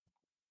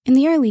In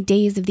the early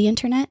days of the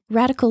internet,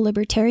 radical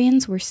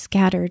libertarians were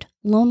scattered,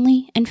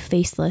 lonely, and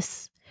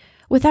faceless.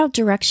 Without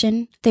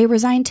direction, they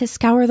resigned to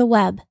scour the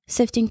web,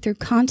 sifting through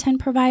content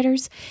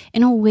providers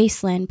in a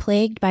wasteland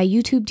plagued by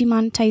YouTube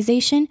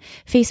demonetization,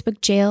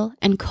 Facebook jail,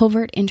 and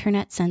covert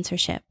internet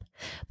censorship.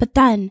 But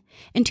then,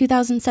 in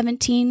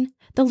 2017,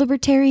 the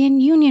Libertarian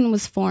Union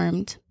was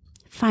formed.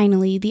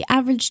 Finally, the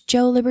average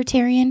Joe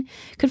libertarian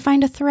could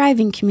find a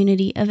thriving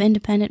community of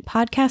independent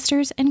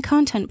podcasters and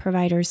content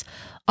providers,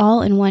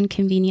 all in one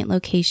convenient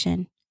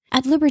location.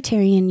 At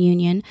Libertarian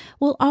Union,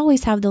 we'll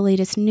always have the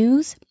latest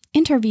news,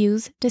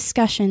 interviews,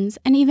 discussions,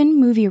 and even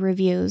movie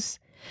reviews.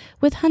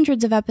 With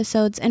hundreds of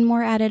episodes and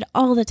more added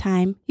all the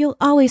time, you'll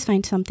always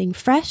find something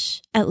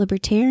fresh at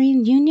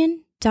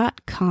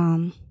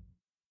libertarianunion.com.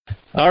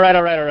 All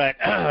right.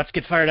 Let's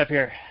get fired up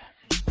here.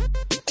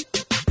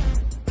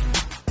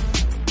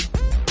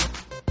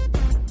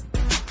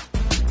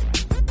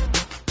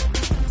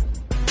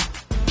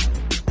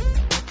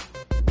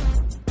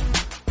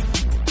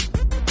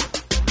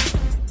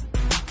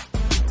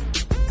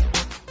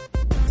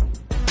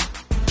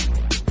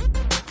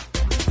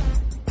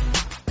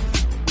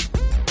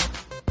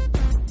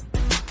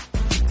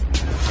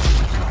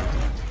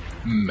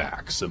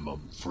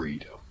 Maximum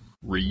freedom.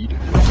 Read. Stay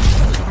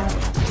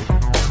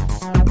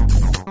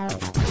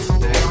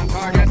on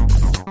target.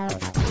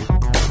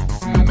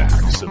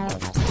 Maximum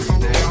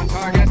freedom. Stay on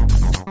target.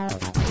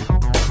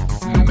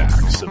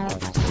 Maximum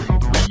freedom.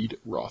 Read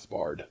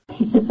Rothbard.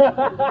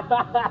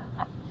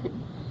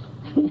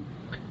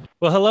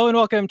 Well, hello and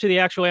welcome to the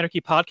Actual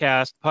Anarchy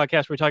podcast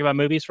where we talk about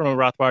movies from a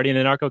Rothbardian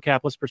and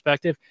anarcho-capitalist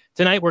perspective.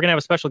 Tonight, we're going to have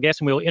a special guest,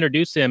 and we'll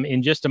introduce him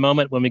in just a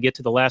moment when we get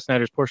to the Last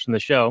Nighters portion of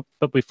the show.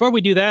 But before we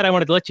do that, I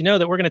wanted to let you know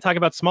that we're going to talk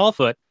about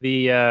Smallfoot,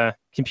 the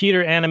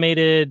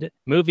computer-animated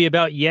movie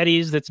about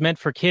Yetis that's meant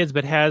for kids,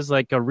 but has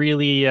like a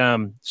really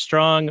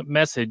strong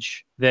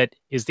message that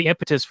is the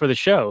impetus for the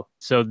show.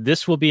 So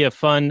this will be a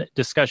fun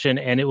discussion,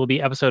 and it will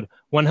be episode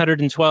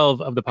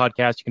 112 of the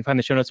podcast. You can find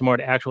the show notes and more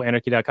at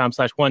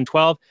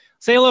actualanarchy.com/112.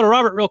 Say hello to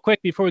Robert real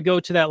quick before we go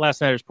to that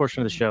Last Nighters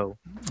portion of the show.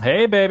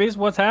 Hey, babies.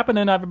 What's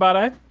happening,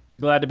 everybody?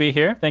 Glad to be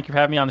here. Thank you for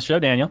having me on the show,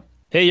 Daniel.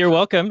 Hey, you're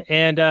welcome.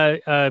 And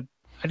I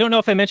don't know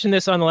if I mentioned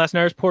this on the Last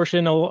Nighters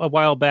portion a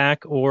while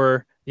back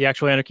or the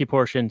Actual Anarchy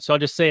portion, so I'll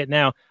just say it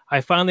now.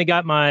 I finally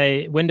got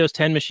my Windows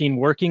 10 machine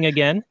working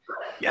again.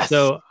 Yes.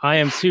 So I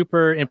am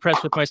super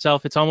impressed with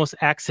myself. It's almost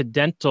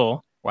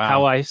accidental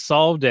how I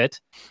solved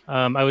it.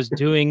 I was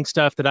doing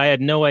stuff that I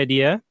had no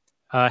idea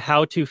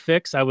how to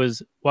fix. I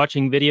was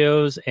watching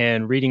videos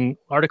and reading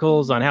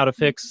articles on how to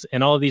fix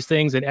and all of these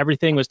things, and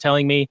everything was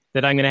telling me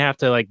that I'm going to have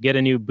to like get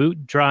a new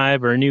boot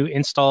drive or a new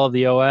install of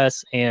the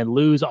OS and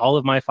lose all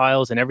of my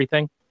files and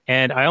everything.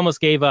 And I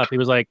almost gave up. It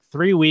was like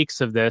 3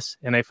 weeks of this,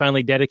 and I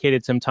finally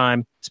dedicated some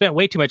time, spent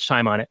way too much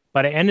time on it.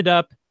 But I ended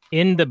up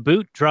in the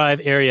boot drive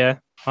area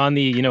on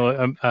the,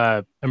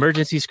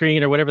 emergency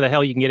screen or whatever the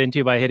hell you can get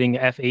into by hitting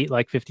F8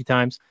 like 50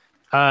 times.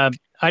 I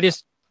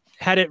just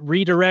had it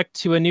redirect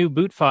to a new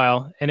boot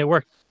file, and it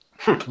worked.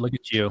 Look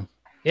at you.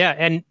 Yeah,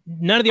 and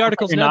none of the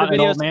articles, none of the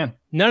videos,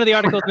 none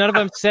of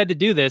them said to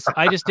do this.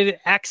 I just did it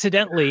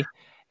accidentally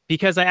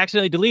because I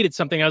accidentally deleted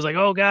something. I was like,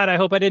 oh God, I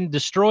hope I didn't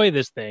destroy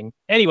this thing.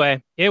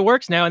 Anyway, it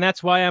works now, and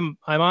that's why I'm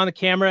on the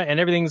camera and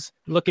everything's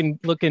looking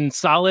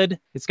solid.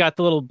 It's got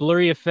the little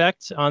blurry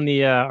effect on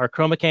the our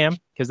chroma cam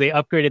because they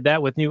upgraded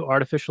that with new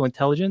artificial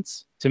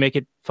intelligence to make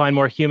it find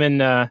more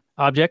human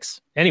objects.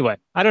 Anyway,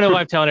 I don't know why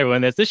I'm telling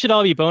everyone this. This should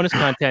all be bonus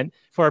content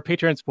for our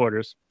Patreon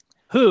supporters,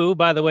 who,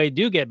 by the way,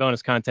 do get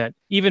bonus content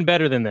even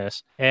better than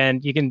this.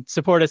 And you can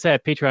support us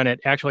at Patreon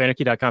at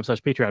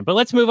actualanarchy.com/Patreon. But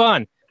let's move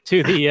on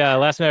to the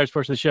Last Nighters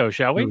portion of the show,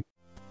 shall we?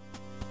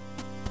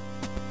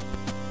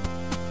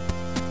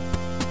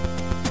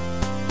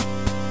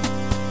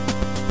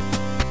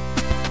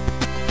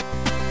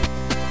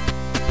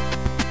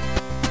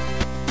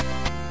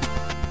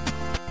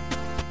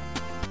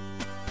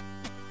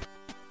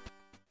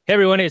 Hey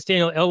everyone, it's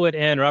Daniel Elwood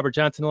and Robert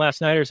Johnson, the Last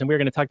Nighters, and we're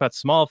going to talk about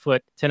Smallfoot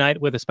tonight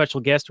with a special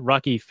guest,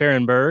 Rocky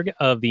Fahrenberg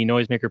of the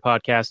Noisemaker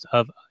podcast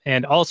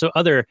and also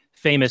other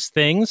famous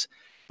things.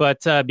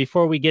 But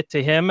before we get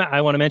to him, I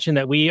want to mention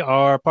that we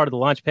are part of the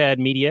Launchpad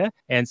Media,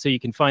 and so you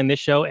can find this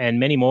show and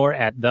many more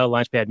at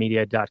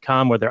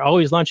thelaunchpadmedia.com, where they're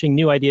always launching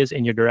new ideas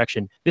in your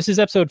direction. This is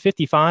episode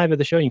 55 of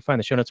the show. You can find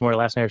the show notes more at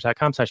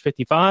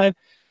lastnighters.com/55.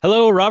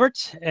 Hello,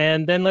 Robert,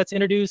 and then let's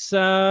introduce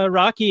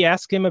Rocky.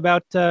 Ask him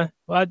about,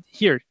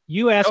 here,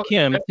 you ask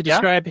him to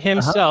describe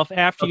himself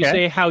after you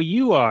say how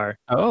you are.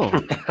 Oh.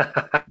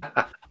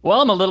 Well,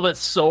 I'm a little bit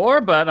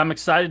sore, but I'm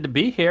excited to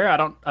be here. I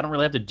don't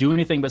really have to do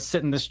anything but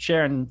sit in this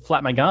chair and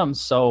flap my gums.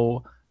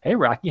 So, hey,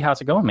 Rocky,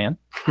 how's it going, man?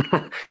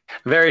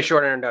 Very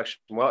short introduction.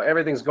 Well,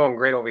 everything's going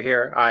great over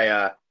here.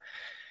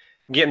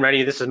 Getting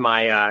ready. This is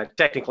my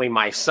technically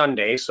my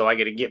Sunday, so I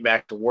get to get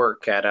back to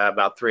work at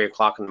about 3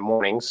 o'clock in the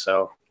morning.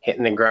 So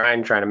hitting the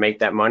grind, trying to make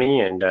that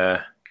money, and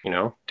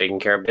taking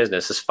care of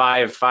business. This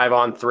 5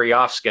 on 3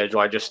 off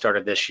schedule I just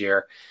started this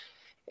year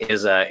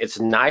is it's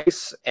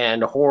nice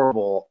and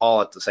horrible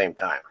all at the same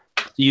time.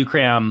 You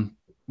cram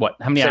What?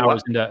 How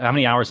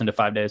many hours into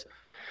 5 days?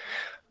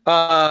 In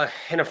a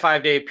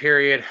 5-day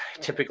period,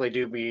 typically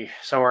do be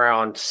somewhere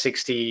around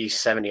 60,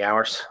 70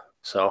 hours.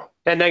 So,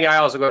 and then I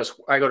also go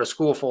to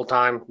school full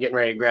time, getting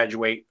ready to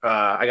graduate.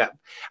 I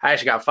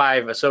actually got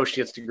 5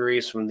 associate's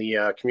degrees from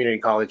the community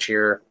college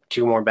here,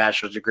 2 more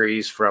bachelor's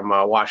degrees from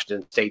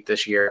Washington State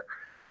this year,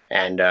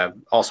 and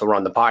also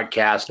run the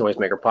podcast,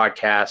 Noisemaker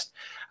Podcast.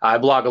 I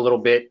blog a little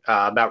bit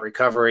about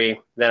recovery.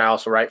 Then I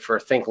also write for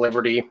Think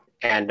Liberty,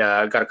 and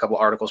got a couple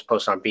articles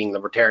posted on being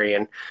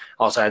libertarian.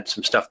 Also had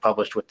some stuff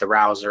published with the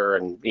Rouser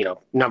and, a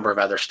number of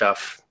other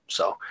stuff.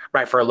 So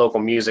write for a local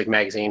music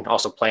magazine,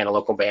 also play in a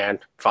local band,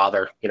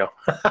 father,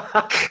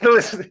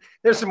 there's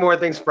some more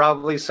things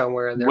probably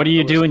somewhere in there. What do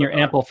you do in your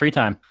ample free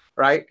time?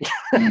 Right.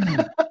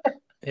 Yeah,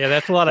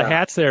 that's a lot of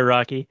hats there,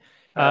 Rocky.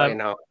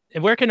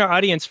 Where can our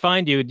audience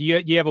find you? Do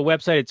you have a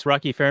website? It's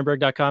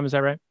rockyfahrenberg.com. Is that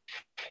right?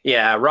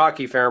 Yeah,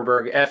 Rocky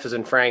Fahrenberg, F as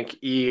in Frank,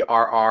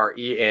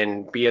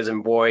 ERREN, B as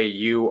in boy,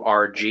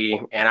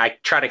 URG. And I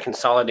try to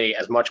consolidate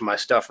as much of my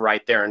stuff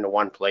right there into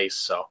one place.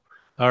 So.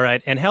 All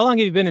right. And how long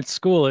have you been at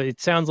school? It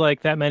sounds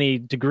like that many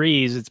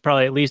degrees. It's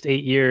probably at least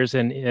 8 years.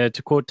 And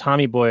to quote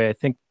Tommy Boy, I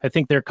think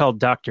they're called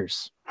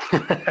doctors.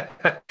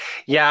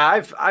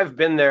 Yeah, I've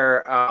been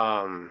there.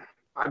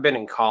 I've been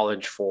in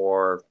college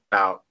for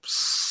about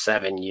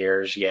 7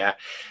 years. Yeah.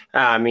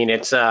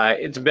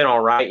 It's been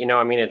all right.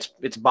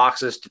 It's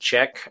boxes to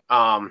check.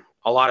 A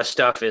lot of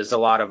stuff is a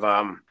lot of,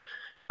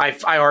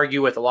 I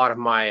argue with a lot of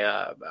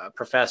my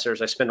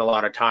professors. I spend a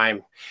lot of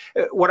time.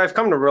 What I've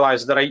come to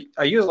realize is that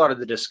I use a lot of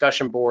the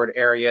discussion board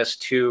areas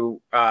to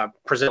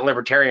present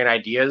libertarian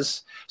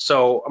ideas.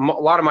 So a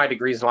lot of my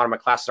degrees and a lot of my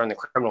classes are in the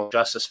criminal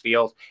justice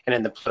field and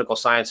in the political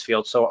science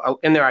field. So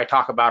in there, I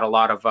talk about a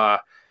lot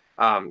of,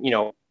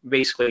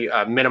 basically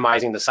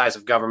minimizing the size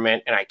of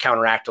government, and I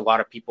counteract a lot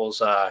of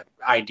people's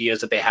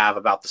ideas that they have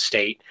about the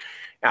state.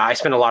 I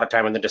spend a lot of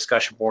time in the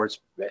discussion boards,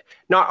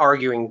 not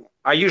arguing.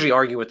 I usually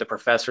argue with the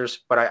professors,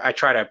 but I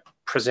try to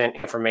present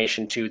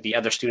information to the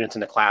other students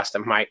in the class that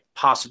might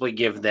possibly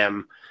give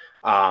them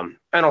an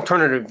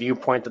alternative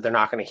viewpoint that they're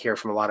not going to hear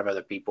from a lot of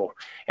other people.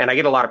 And I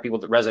get a lot of people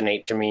that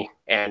resonate to me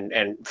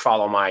and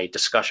follow my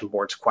discussion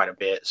boards quite a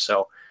bit.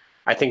 So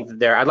I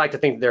think I'd like to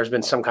think there's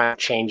been some kind of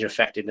change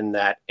affected in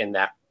that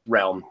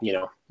realm,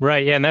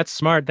 Right. Yeah. And that's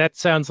smart. That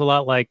sounds a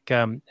lot like,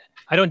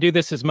 I don't do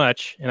this as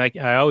much. And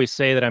I always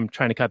say that I'm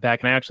trying to cut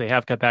back, and I actually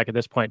have cut back at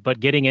this point, but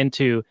getting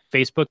into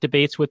Facebook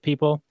debates with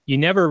people, you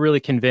never really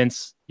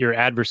convince your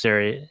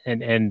adversary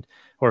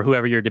or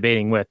whoever you're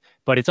debating with,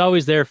 but it's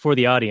always there for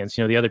the audience,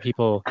 the other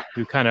people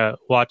who kind of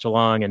watch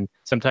along. And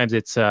sometimes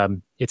it's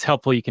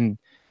helpful. I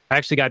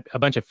actually got a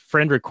bunch of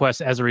friend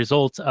requests as a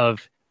result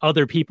of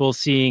other people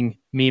seeing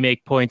me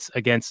make points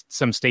against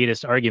some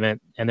statist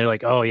argument. And they're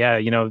like, oh yeah,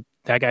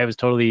 that guy was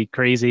totally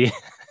crazy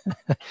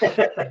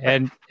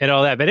and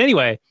all that. But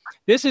anyway,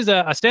 this is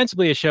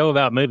ostensibly a show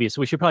about movies, so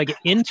we should probably get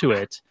into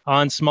it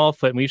on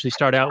Smallfoot. And we usually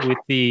start out with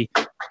the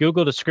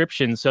Google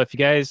description. So if you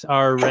guys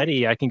are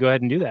ready, I can go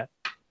ahead and do that.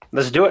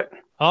 Let's do it.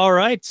 All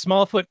right.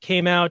 Smallfoot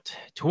came out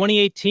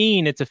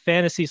 2018. It's a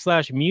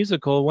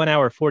fantasy/musical, 1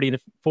 hour,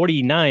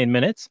 49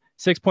 minutes.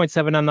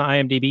 6.7 on the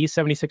IMDb,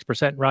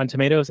 76% Rotten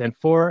Tomatoes, and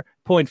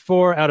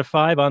 4.4 out of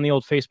 5 on the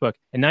old Facebook.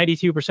 And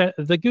 92%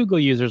 of the Google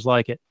users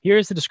like it.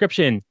 Here's the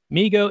description.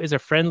 Migo is a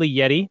friendly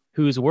Yeti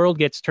whose world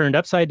gets turned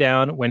upside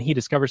down when he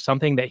discovers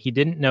something that he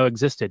didn't know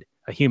existed,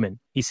 a human.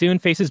 He soon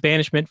faces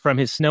banishment from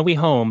his snowy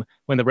home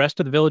when the rest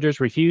of the villagers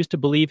refuse to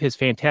believe his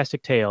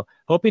fantastic tale.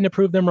 Hoping to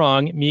prove them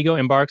wrong, Migo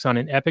embarks on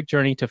an epic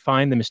journey to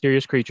find the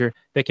mysterious creature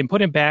that can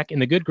put him back in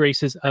the good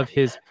graces of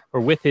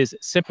with his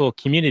simple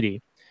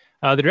community.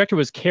 The director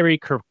was Carrie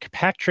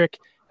Kirkpatrick.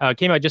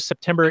 Came out just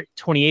September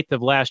 28th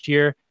of last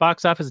year.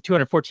 Box office of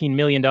 $214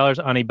 million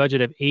on a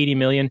budget of $80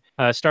 million,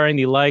 starring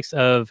the likes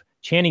of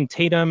Channing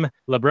Tatum,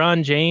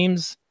 LeBron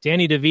James,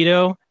 Danny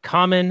DeVito,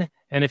 Common,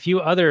 and a few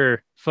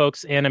other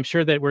folks. And I'm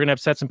sure that we're going to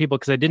upset some people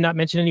because I did not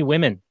mention any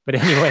women. But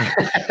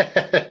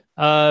anyway,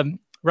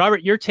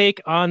 Robert, your take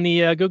on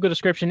the Google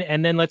description,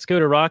 and then let's go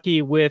to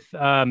Rocky with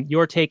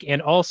your take and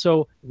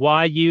also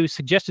why you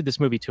suggested this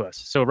movie to us.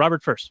 So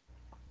Robert first.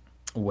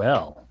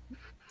 Well,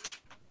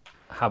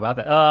 how about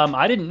that?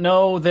 I didn't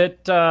know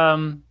that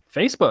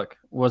Facebook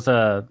was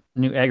a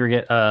new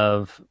aggregate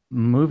of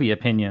movie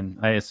opinion.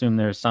 I assume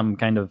there's some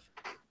kind of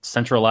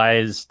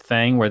centralized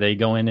thing where they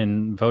go in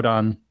and vote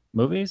on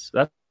movies.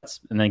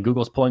 And then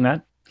Google's pulling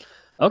that.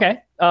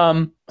 Okay.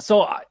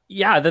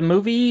 The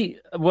movie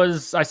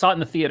I saw it in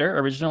the theater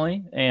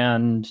originally,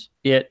 and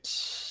it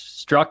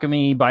struck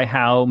me by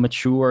how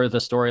mature the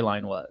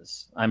storyline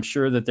was. I'm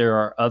sure that there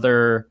are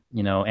other,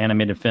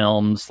 animated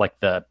films like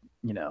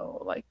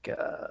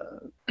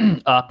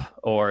Up,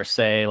 or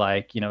say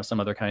some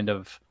other kind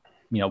of,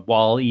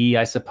 Wall-E,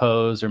 I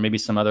suppose, or maybe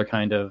some other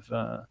kind of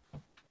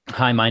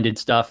high-minded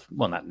stuff.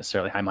 Well, not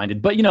necessarily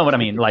high-minded, but you know what I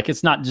mean? Like,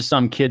 it's not just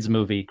some kid's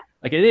movie.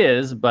 Like, it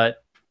is,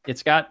 but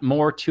it's got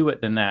more to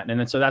it than that. And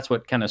then, so that's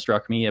what kind of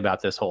struck me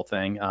about this whole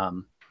thing.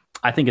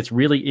 I think it's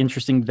really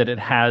interesting that it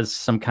has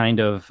some kind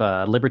of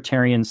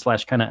libertarian /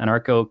 kind of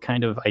anarcho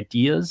kind of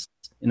ideas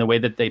in the way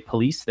that they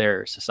police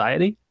their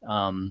society.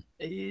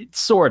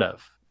 Sort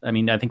of. I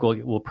mean, I think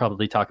we'll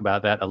probably talk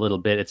about that a little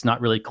bit. It's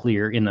not really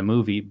clear in the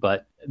movie,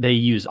 but they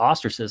use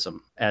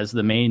ostracism as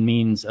the main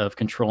means of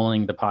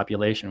controlling the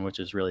population, which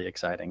is really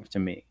exciting to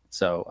me.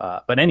 So,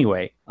 but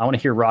anyway, I want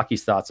to hear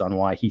Rocky's thoughts on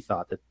why he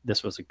thought that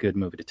this was a good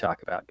movie to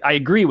talk about. I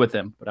agree with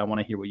him, but I want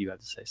to hear what you have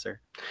to say, sir.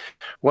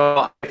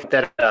 Well,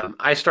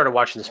 I started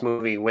watching this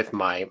movie with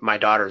my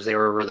daughters. They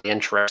were really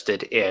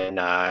interested in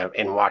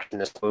watching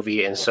this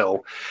movie, and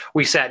so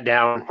we sat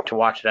down to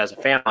watch it as a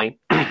family.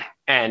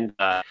 And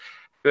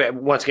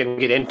once again, we'll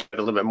get into it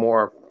a little bit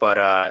more,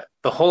 but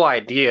the whole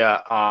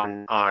idea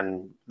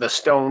on the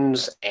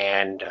stones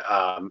and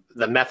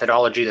the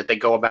methodology that they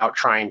go about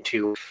trying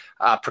to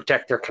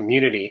protect their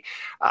community,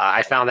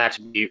 I found that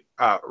to be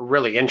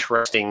really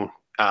interesting,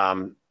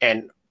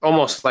 and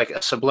almost like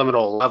a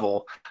subliminal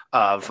level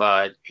of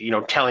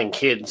telling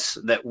kids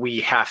that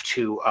we have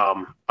to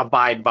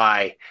abide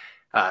by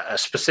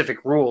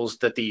specific rules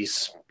that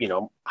these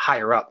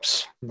higher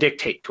ups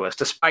dictate to us,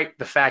 despite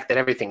the fact that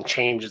everything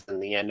changes in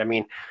the end. I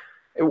mean,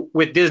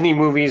 with Disney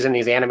movies and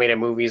these animated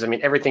movies, I mean,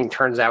 everything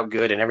turns out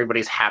good and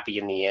everybody's happy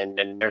in the end,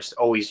 and there's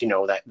always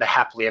that the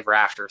happily ever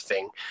after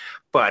thing.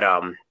 But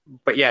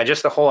yeah,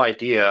 just the whole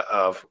idea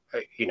of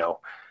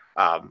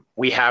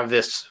we have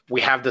this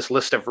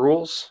list of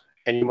rules,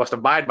 and you must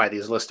abide by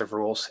these list of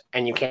rules,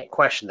 and you can't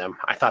question them.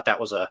 I thought that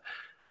was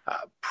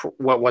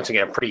once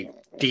again a pretty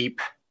deep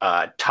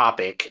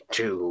topic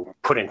to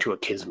put into a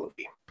kids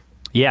movie.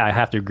 Yeah, I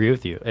have to agree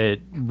with you.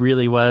 It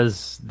really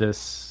was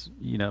this,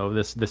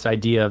 this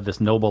idea of this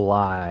noble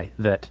lie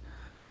that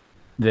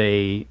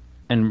they,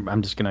 and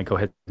I'm just going to go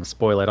ahead and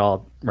spoil it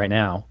all right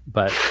now,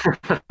 but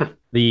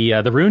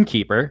the Rune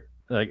Keeper,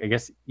 I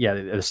guess,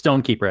 the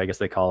Stone Keeper, I guess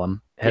they call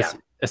him, has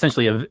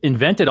essentially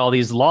invented all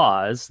these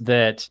laws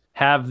that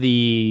have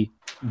the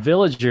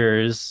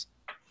villagers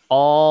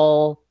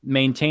all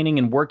maintaining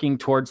and working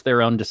towards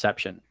their own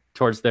deception,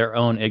 towards their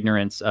own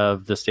ignorance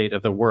of the state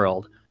of the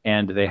world.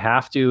 And they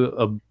have to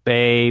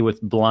obey with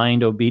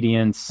blind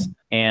obedience,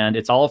 and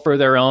it's all for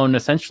their own,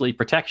 essentially,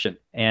 protection.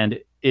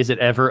 And is it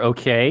ever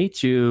okay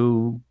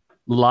to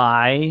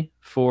lie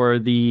for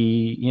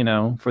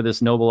for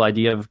this noble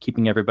idea of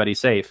keeping everybody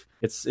safe?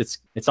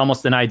 It's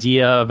almost an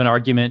idea of an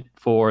argument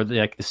for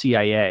the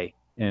CIA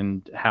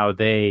and how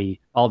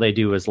all they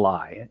do is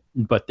lie,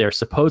 but they're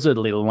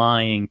supposedly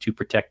lying to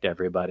protect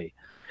everybody.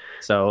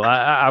 So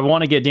I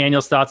want to get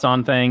Daniel's thoughts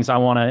on things. I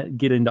want to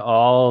get into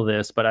all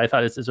this, but I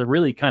thought it's a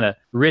really kind of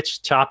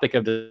rich topic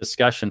of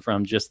discussion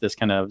from just this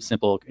kind of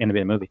simple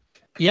animated movie.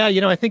 Yeah,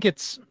 I think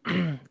it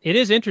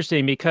is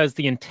interesting because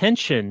the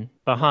intention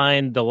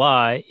behind the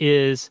lie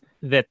is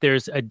that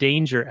there's a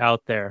danger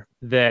out there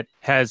that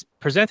has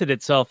presented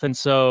itself, and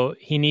so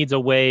he needs a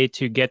way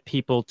to get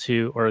people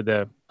to, or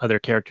the other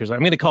characters, I'm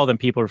going to call them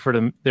people, refer to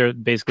them, they're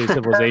basically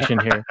civilization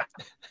here.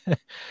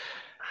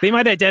 They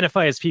might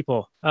identify as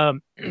people.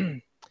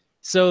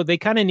 So they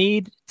kind of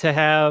need to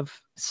have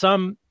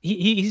some,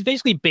 he's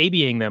basically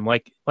babying them.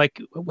 Like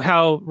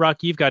how,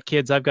 Rock, you've got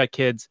kids, I've got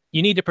kids.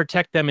 You need to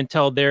protect them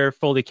until they're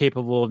fully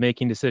capable of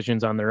making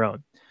decisions on their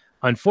own.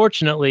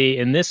 Unfortunately,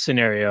 in this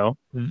scenario,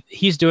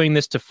 he's doing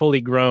this to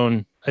fully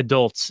grown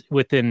adults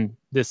within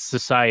this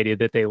society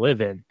that they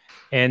live in.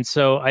 And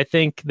so I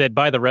think that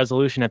by the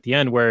resolution at the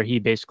end, where he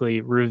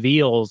basically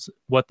reveals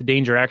what the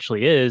danger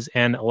actually is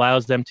and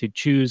allows them to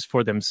choose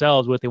for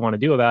themselves what they want to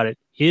do about it,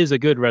 is a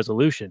good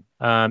resolution.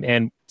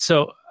 And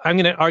so I'm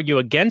going to argue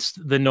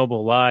against the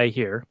noble lie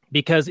here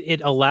because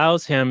it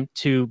allows him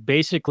to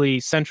basically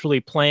centrally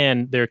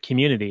plan their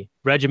community,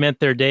 regiment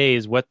their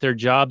days, what their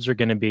jobs are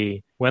going to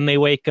be, when they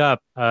wake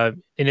up.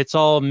 And it's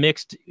all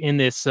mixed in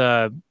this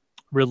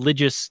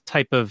religious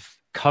type of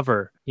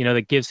cover,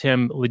 that gives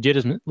him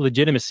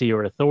legitimacy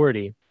or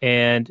authority.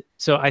 And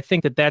so I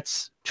think that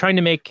that's trying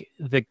to make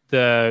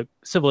the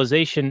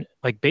civilization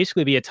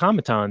basically be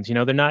automatons.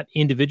 They're not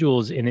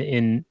individuals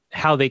in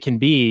how they can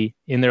be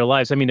in their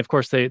lives. I mean, of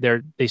course,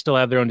 they still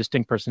have their own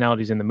distinct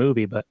personalities in the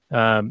movie, but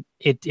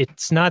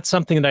it's not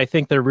something that I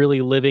think they're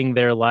really living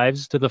their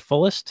lives to the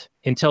fullest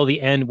until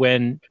the end,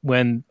 when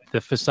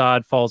the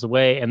facade falls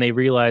away and they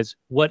realize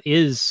what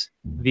is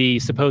the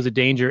supposed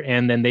danger,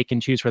 and then they can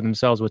choose for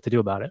themselves what to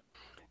do about it.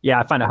 Yeah,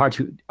 I find it hard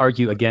to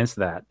argue against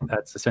that.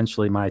 That's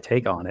essentially my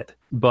take on it.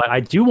 But I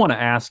do want to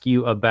ask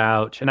you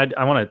about, and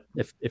I want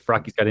to, if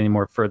Rocky's got any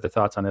more further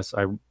thoughts on this,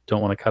 I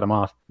don't want to cut him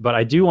off. But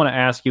I do want to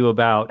ask you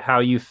about how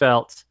you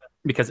felt,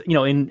 because,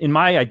 in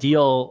my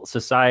ideal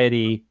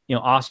society,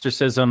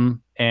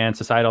 ostracism and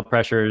societal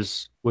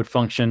pressures would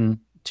function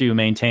to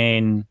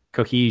maintain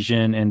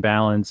cohesion and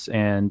balance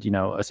and,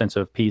 a sense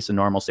of peace and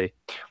normalcy.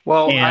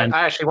 Well, and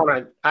I actually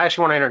want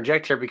to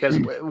interject here, because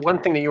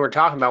one thing that you were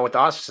talking about with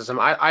ostracism,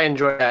 I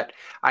enjoy that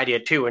idea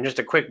too. And just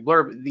a quick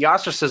blurb, the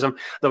ostracism,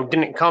 though,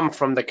 didn't come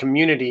from the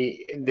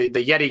community, the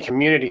Yeti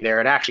community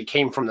there. It actually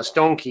came from the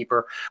Stone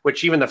Keeper,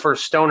 which even the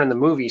first stone in the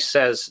movie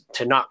says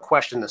to not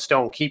question the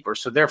Stone Keeper.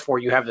 So therefore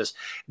you have this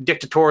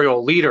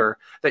dictatorial leader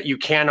that you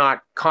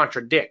cannot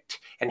contradict.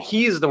 and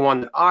he's the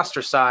one that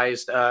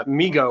ostracized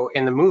Migo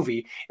in the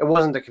movie. It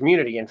wasn't the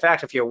community. In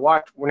fact,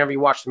 whenever you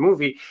watch the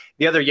movie,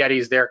 the other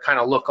Yetis there kind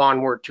of look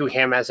onward to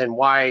him, as in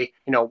why,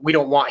 we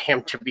don't want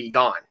him to be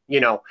gone,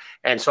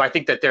 And so I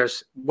think that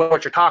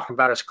what you're talking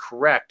about is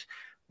correct,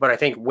 but I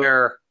think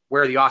where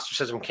the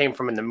ostracism came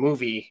from in the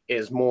movie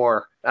is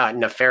more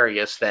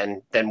nefarious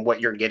than what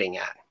you're getting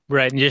at.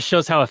 Right, and it just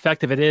shows how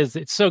effective it is.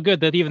 It's so good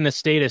that even the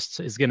statist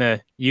is going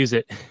to use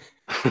it.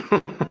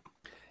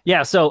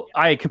 Yeah, so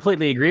I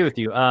completely agree with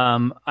you.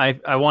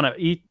 I want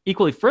to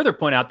equally further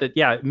point out that,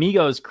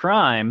 Migo's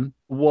crime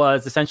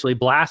was essentially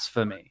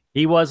blasphemy.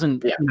 He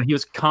wasn't, he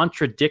was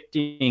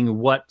contradicting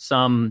what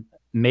some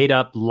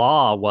made-up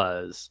law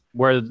was,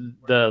 where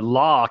the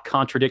law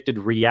contradicted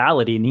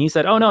reality. And he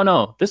said, oh,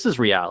 no, this is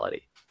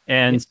reality.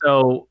 And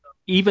so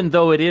even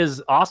though it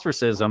is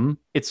ostracism,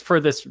 it's for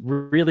this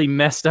really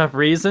messed up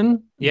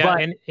reason. Yeah,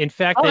 but, and in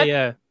fact,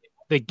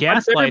 they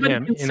gaslight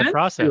him in the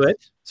process.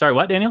 Sorry,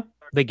 what, Daniel?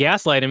 They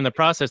gaslight him in the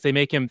process. They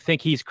make him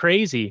think he's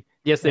crazy.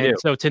 Yes, they do.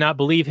 So to not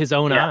believe his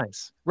own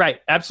eyes.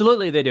 Right,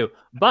 absolutely they do.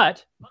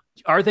 But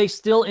are they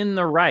still in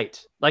the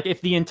right? Like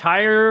if the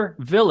entire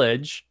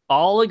village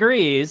all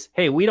agrees,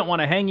 hey, we don't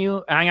want to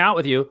hang out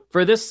with you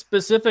for this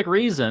specific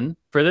reason,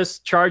 for this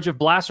charge of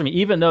blasphemy,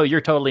 even though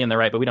you're totally in the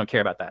right, but we don't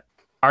care about that.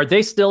 Are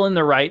they still in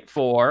the right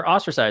for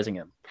ostracizing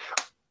him?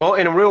 Well,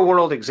 in a real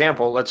world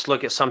example, let's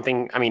look at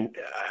something. I mean,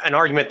 an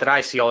argument that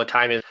I see all the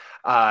time is,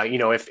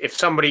 if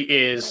somebody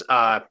is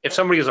a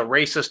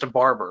racist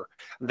barber,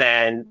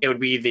 then it would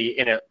be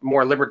in a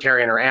more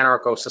libertarian or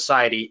anarcho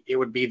society, it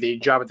would be the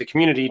job of the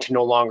community to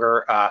no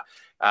longer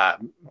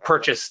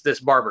purchase this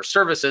barber's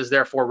services,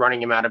 therefore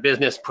running him out of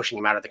business, pushing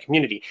him out of the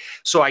community.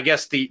 So I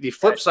guess the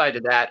flip side to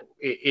that,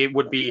 it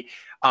would be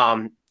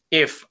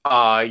if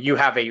you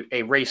have a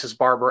racist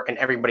barber and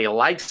everybody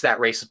likes that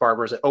racist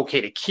barber, is it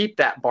okay to keep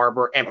that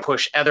barber and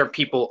push other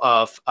people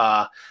of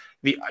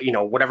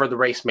whatever the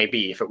race may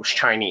be? If it was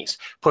Chinese,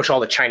 push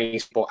all the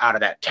Chinese people out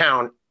of that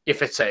town.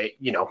 If it's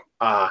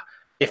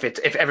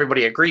if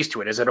everybody agrees to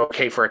it, is it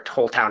okay for a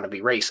whole town to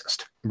be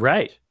racist?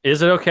 Right.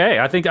 Is it okay?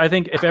 I think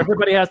if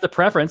everybody has the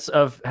preference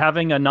of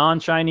having a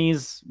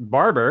non-Chinese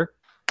barber,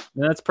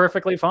 then that's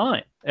perfectly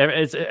fine.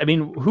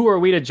 Who are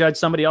we to judge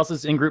somebody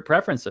else's in-group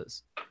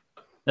preferences?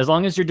 As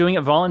long as you're doing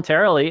it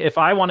voluntarily. If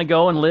I want to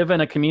go and live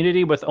in a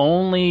community with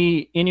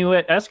only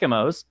Inuit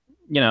Eskimos,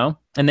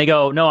 and they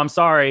go, no, I'm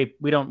sorry,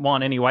 we don't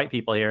want any white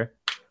people here.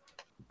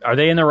 Are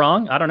they in the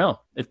wrong? I don't know.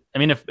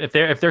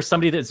 If there's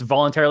somebody that's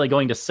voluntarily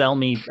going to sell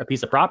me a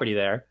piece of property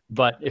there,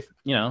 but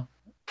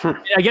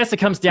I guess it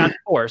comes down to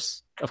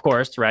force, of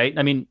course, right?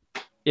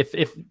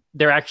 If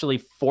they're actually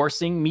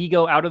forcing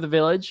Migo out of the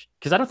village,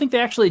 because I don't think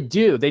they actually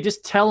do. They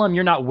just tell him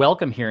you're not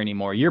welcome here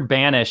anymore. You're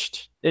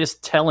banished. They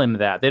just tell him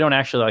that. They don't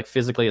actually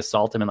physically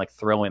assault him and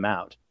throw him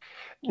out.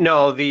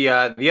 No, the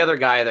other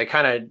guy, the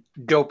kind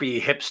of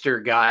dopey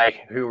hipster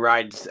guy who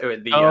rides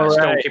the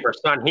Stonekeeper's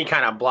son, he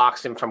kind of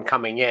blocks him from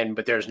coming in,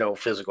 but there's no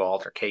physical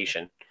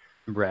altercation.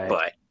 Right.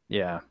 But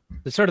yeah,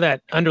 there's sort of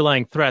that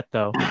underlying threat,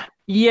 though.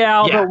 Yeah,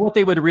 although what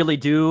they would really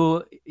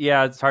do,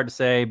 it's hard to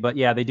say, but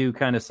they do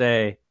kind of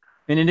say.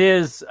 And it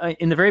is,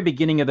 in the very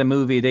beginning of the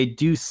movie, they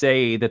do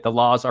say that the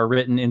laws are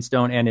written in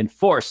stone and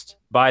enforced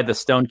by the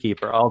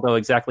Stonekeeper, although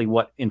exactly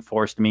what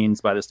enforced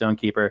means by the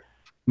Stonekeeper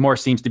more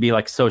seems to be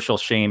social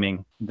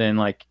shaming than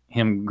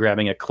him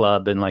grabbing a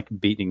club and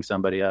beating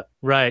somebody up.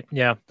 Right,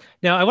 yeah.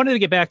 Now, I wanted to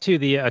get back to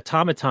the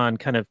automaton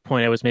kind of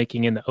point I was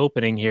making in the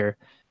opening here,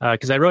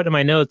 because I wrote in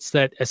my notes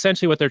that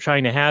essentially what they're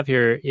trying to have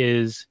here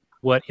is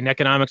what in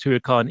economics we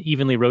would call an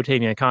evenly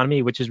rotating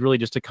economy, which is really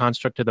just a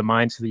construct of the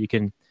mind so that you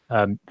can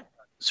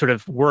sort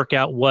of work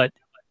out what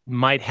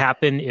might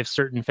happen if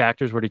certain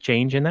factors were to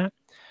change in that.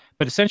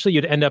 But essentially,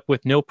 you'd end up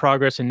with no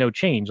progress and no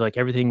change.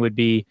 Everything would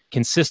be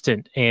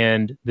consistent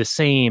and the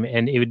same,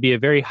 and it would be a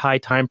very high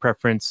time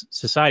preference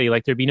society.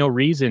 There'd be no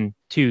reason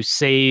to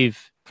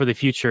save for the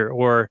future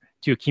or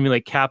to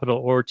accumulate capital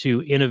or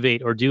to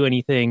innovate or do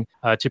anything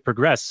to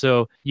progress.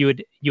 So you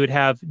would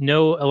have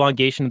no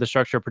elongation of the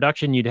structure of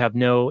production. You'd have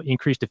no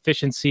increased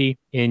efficiency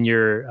in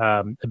your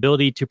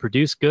ability to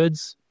produce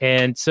goods.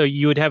 And so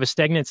you would have a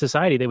stagnant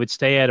society that would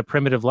stay at a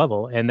primitive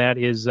level. And that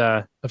is,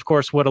 of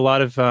course, what a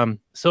lot of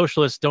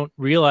socialists don't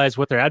realize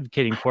what they're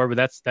advocating for,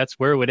 but that's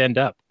where it would end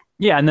up.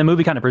 Yeah, and the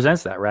movie kind of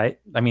presents that, right?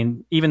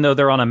 Even though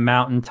they're on a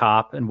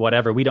mountaintop and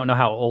whatever, we don't know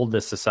how old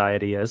this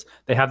society is.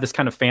 They have this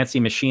kind of fancy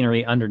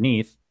machinery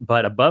underneath,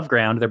 but above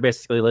ground, they're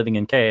basically living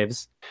in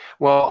caves.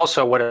 Well,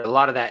 also what a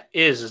lot of that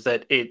is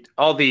that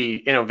all the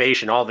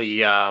innovation, all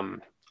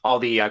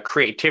the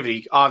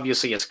creativity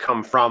obviously has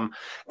come from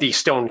the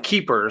Stone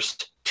Keepers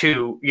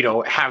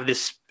to, have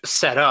this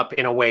set up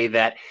in a way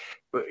that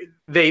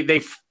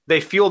they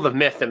feel the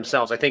myth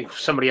themselves. I think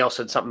somebody else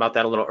said something about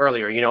that a little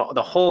earlier.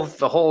 The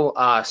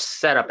whole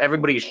setup,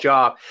 everybody's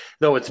job,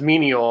 though it's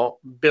menial,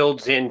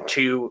 builds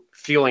into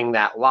feeling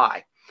that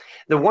lie.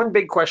 The one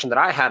big question that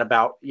I had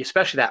about,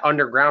 especially that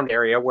underground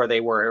area where they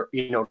were,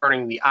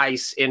 turning the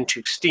ice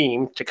into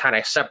steam to kind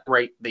of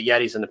separate the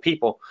Yetis and the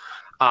people,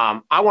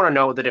 I want to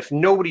know that if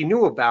nobody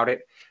knew about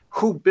it,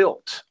 who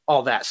built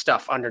all that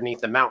stuff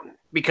underneath the mountain?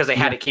 Because they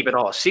had to keep it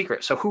all a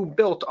secret. So who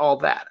built all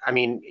that? I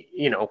mean,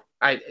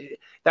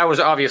 that was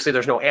obviously,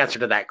 there's no answer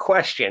to that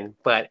question,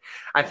 but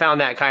I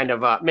found that kind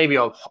of maybe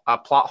a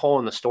plot hole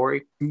in the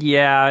story.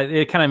 Yeah,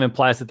 it kind of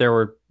implies that there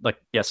were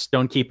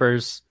stone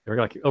keepers. They were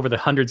like over the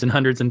hundreds and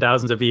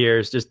thousands of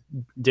years, just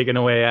digging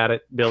away at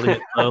it, building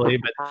it slowly.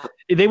 But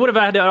they would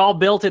have had to all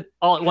built it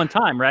all at one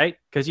time, right?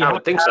 Because you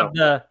have to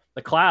have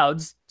the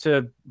clouds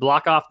to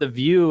block off the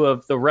view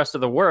of the rest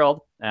of the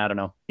world. I don't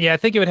know. Yeah, I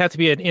think it would have to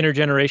be an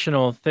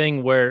intergenerational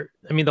thing where,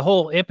 I mean, the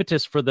whole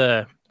impetus for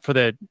the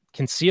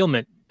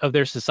concealment of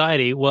their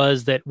society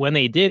was that when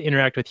they did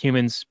interact with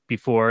humans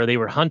before, they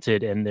were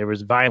hunted and there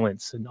was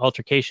violence and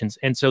altercations.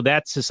 And so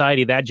that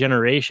society, that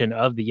generation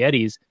of the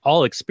Yetis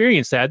all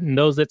experienced that. And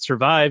those that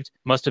survived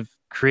must have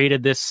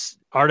created this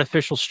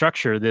artificial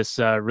structure, this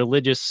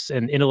religious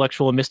and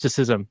intellectual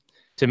mysticism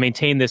to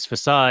maintain this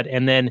facade.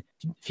 And then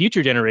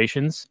future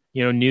generations,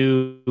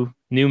 new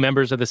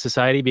members of the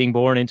society being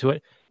born into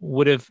it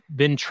would have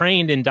been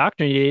trained,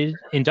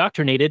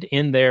 indoctrinated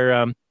in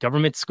their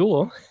government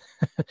school.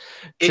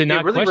 It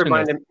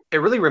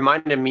really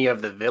reminded me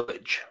of The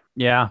Village.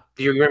 Yeah.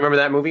 Do you remember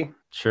that movie?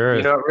 Sure.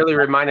 It really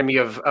reminded me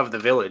of The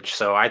Village.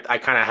 So I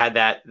kind of had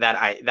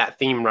that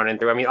theme running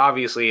through. I mean,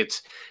 obviously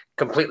it's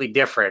completely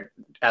different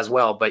as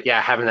well, but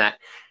yeah, having that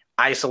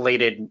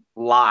isolated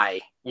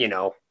lie,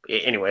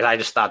 anyways, I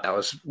just thought that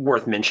was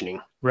worth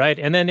mentioning. Right.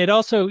 And then it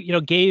also,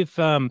 gave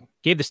the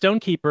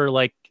Stonekeeper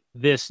like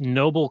this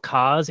noble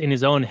cause in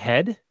his own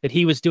head, that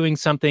he was doing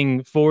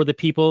something for the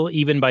people,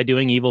 even by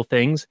doing evil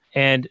things.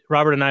 And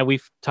Robert and I,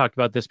 we've talked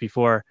about this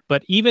before,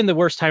 but even the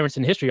worst tyrants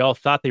in history all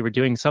thought they were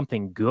doing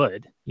something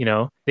good.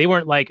 They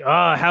weren't like,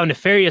 oh, how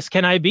nefarious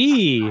can I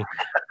be?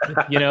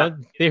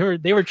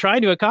 They were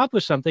trying to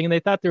accomplish something, and they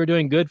thought they were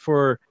doing good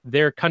for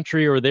their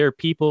country or their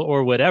people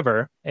or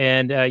whatever.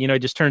 And, it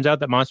just turns out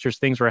that monstrous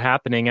things were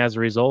happening as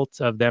a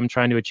result of them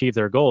trying to achieve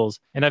their goals.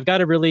 And I've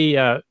got a really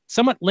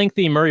somewhat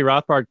lengthy Murray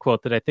Rothbard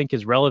quote that I think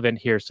is relevant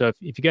here. So if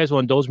you guys will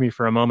indulge me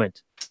for a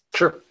moment.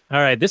 Sure. All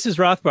right. This is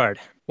Rothbard.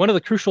 One of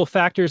the crucial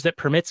factors that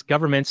permits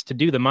governments to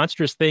do the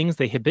monstrous things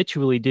they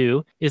habitually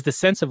do is the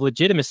sense of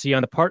legitimacy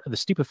on the part of the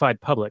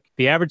stupefied public.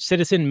 The average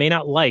citizen may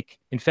not like,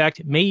 in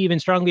fact, may even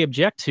strongly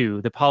object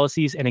to the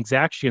policies and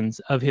exactions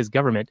of his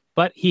government,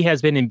 but he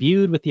has been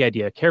imbued with the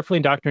idea, carefully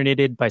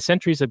indoctrinated by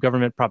centuries of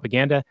government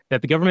propaganda,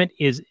 that the government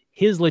is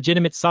his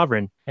legitimate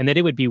sovereign and that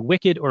it would be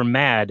wicked or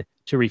mad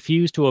to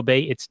refuse to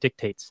obey its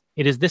dictates.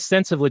 It is this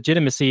sense of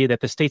legitimacy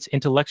that the state's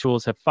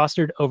intellectuals have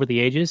fostered over the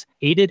ages,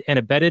 aided and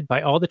abetted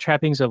by all the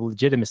trappings of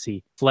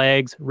legitimacy,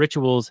 flags,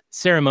 rituals,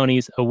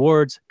 ceremonies,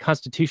 awards,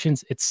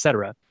 constitutions,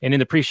 etc. And in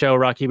the pre-show,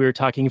 Rocky, we were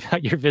talking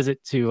about your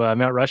visit to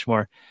Mount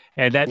Rushmore,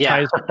 and that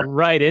ties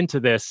right into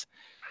this.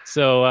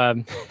 So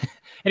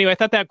anyway, I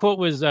thought that quote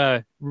was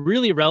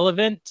really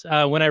relevant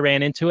when I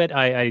ran into it.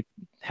 I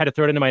had to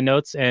throw it into my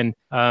notes, and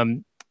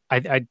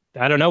I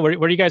don't know.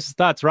 What are you guys'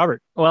 thoughts,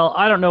 Robert? Well,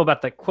 I don't know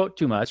about that quote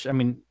too much. I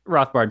mean,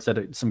 Rothbard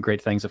said some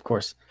great things, of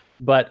course.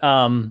 But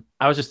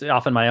I was just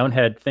off in my own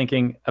head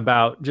thinking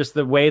about just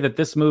the way that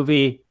this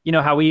movie,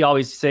 how we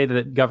always say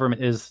that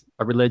government is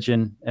a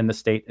religion and the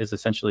state is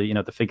essentially,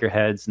 the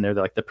figureheads, and they're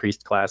like the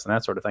priest class and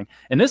that sort of thing.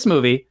 In this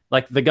movie,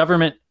 like the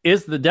government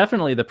is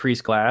definitely the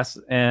priest class,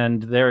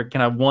 and they're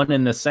kind of one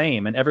and the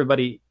same. And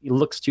everybody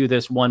looks to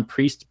this one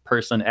priest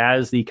person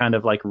as the kind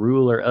of like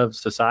ruler of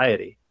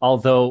society.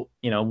 Although,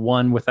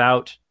 one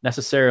without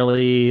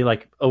necessarily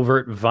like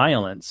overt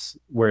violence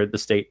where the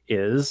state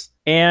is.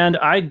 And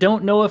I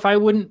don't know if I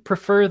wouldn't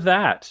prefer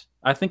that.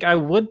 I think I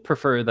would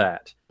prefer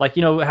that. Like,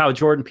 how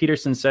Jordan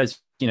Peterson says,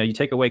 you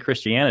take away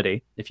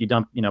Christianity, if you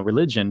dump,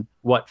 religion,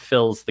 what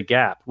fills the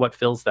gap? What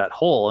fills that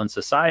hole in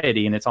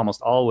society? And it's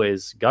almost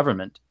always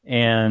government.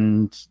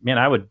 And man,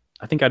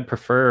 I think I'd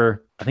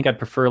prefer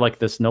like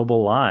this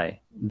noble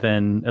lie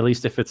than, at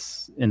least if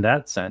it's in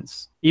that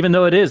sense. Even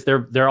though it is,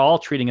 they're all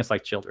treating us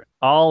like children.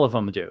 All of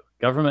them do.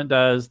 Government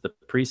does, the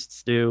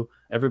priests do.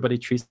 Everybody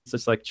treats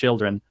us like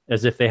children,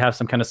 as if they have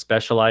some kind of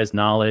specialized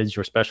knowledge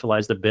or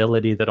specialized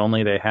ability that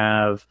only they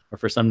have, or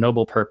for some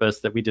noble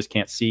purpose that we just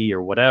can't see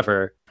or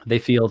whatever. They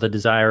feel the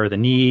desire or the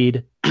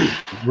need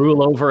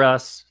rule over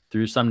us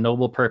through some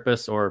noble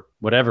purpose or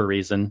whatever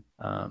reason.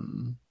 I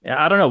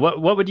don't know.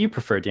 What would you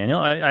prefer, Daniel?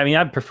 I mean,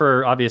 I'd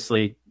prefer,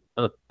 obviously,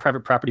 a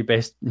private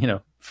property-based,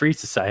 free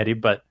society,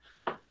 but...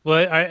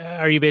 Well,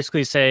 are you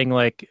basically saying,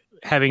 like,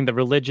 having the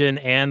religion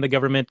and the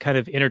government kind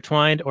of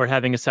intertwined, or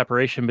having a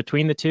separation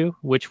between the two?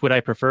 Which would I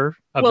prefer?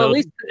 Well,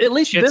 at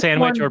least shit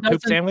sandwich or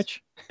poop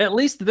sandwich? At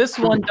least this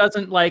one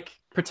doesn't, like,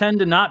 pretend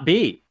to not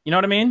be. You know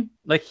what I mean?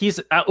 Like,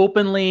 he's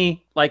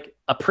openly, like,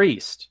 a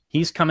priest.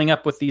 He's coming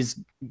up with these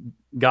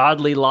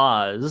godly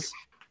laws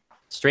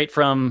straight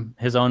from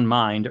his own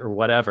mind or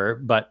whatever,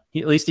 but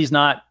at least he's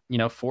not,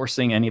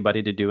 forcing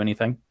anybody to do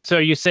anything. So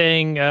are you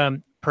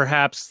saying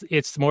perhaps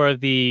it's more of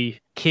the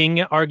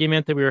king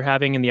argument that we were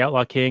having in The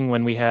Outlaw King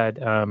when we had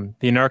the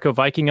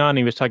Anarcho-Viking on?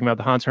 He was talking about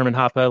the Hans Hermann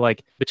Hoppe,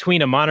 like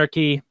between a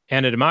monarchy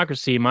and a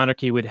democracy,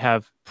 monarchy would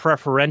have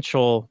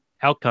preferential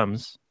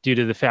outcomes due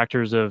to the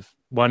factors of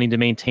wanting to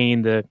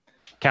maintain the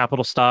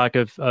capital stock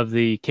of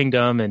the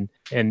kingdom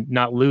and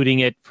not looting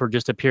it for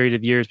just a period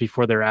of years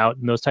before they're out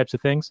and those types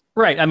of things.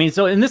 Right. I mean,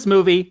 so in this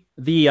movie,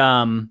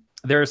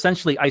 they're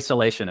essentially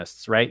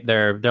isolationists, right?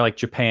 They're like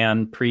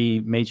Japan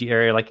pre-Meiji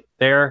era, like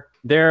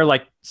they're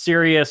like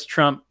serious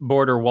Trump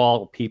border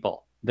wall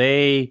people.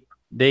 They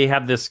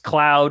have this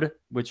cloud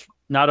which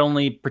not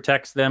only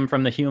protects them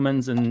from the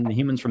humans and the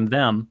humans from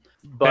them,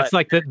 but that's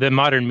like the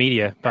modern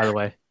media, by the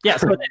way. Yeah,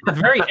 so at the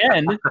very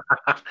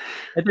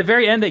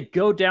end, they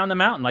go down the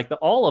mountain, like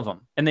all of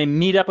them, and they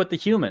meet up with the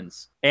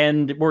humans.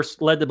 And we're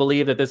led to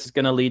believe that this is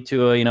going to lead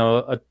to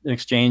an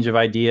exchange of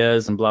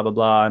ideas and blah, blah,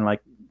 blah, and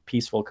like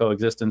peaceful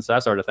coexistence,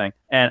 that sort of thing.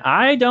 And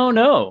I don't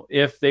know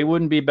if they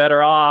wouldn't be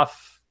better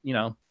off,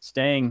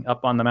 staying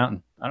up on the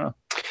mountain. I don't know.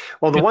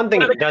 Well, the one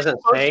thing it doesn't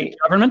say...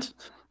 Government?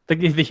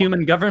 The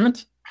human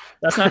government?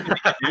 That's not going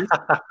to be used.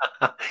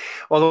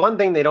 Well, the one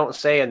thing they don't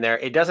say in there,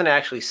 it doesn't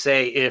actually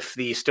say if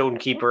the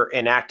Stonekeeper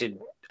enacted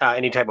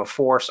any type of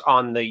force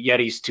on the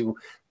Yetis to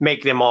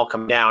make them all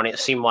come down. It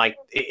seemed like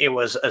it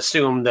was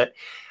assumed that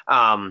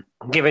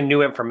given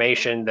new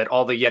information that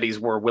all the Yetis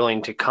were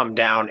willing to come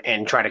down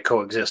and try to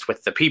coexist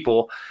with the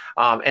people.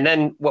 And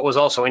then what was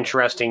also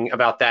interesting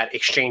about that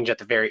exchange at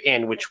the very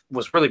end, which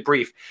was really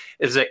brief,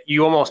 is that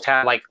you almost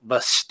had like the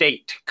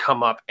state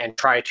come up and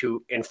try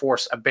to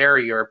enforce a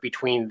barrier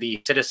between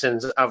the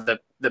citizens of the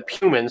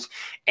humans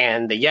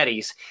and the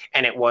Yetis.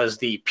 And it was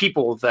the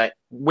people that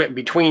went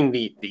between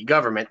the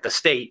government, the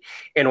state,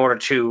 in order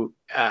to,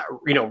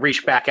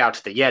 reach back out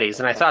to the Yetis.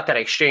 And I thought that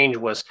exchange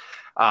was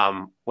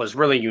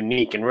really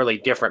unique and really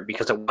different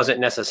because it wasn't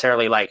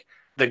necessarily like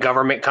the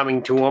government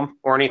coming to them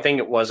or anything.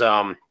 It was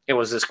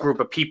this group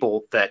of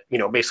people that,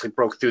 basically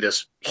broke through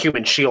this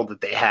human shield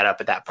that they had up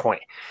at that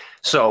point.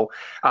 So,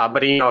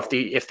 but if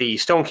the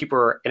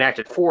Stonekeeper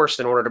enacted force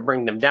in order to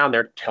bring them down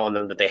there, telling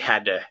them that they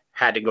had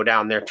to go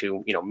down there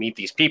to, meet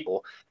these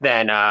people,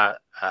 then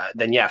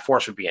yeah,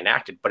 force would be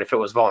enacted. But if it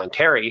was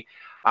voluntary,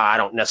 I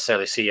don't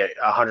necessarily see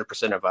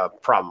 100% of a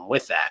problem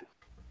with that.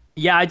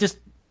 Yeah,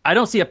 I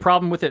don't see a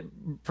problem with it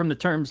from the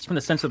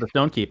sense of the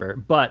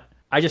Stonekeeper, but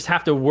I just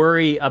have to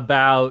worry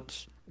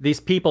about these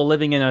people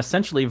living in an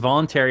essentially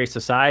voluntary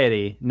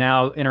society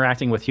now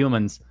interacting with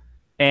humans.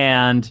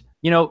 And,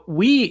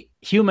 we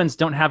humans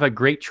don't have a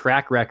great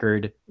track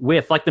record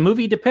with, like the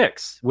movie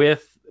depicts,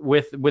 with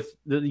this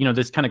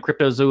kind of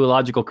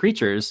cryptozoological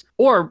creatures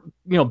or,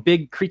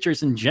 big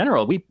creatures in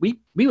general. We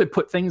would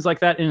put things like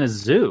that in a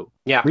zoo.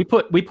 Yeah. We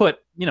put,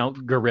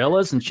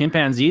 gorillas and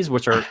chimpanzees,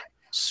 which are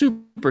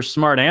super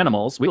smart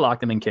animals. We lock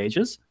them in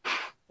cages.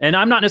 And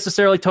I'm not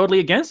necessarily totally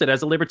against it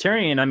as a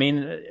libertarian. I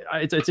mean,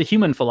 it's a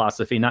human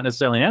philosophy, not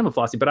necessarily an animal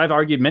philosophy, but I've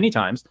argued many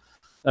times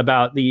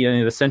about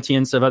the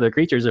sentience of other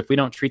creatures. If we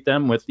don't treat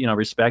them with,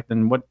 respect,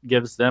 then what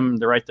gives them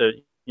the right to,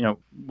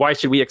 why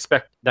should we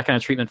expect that kind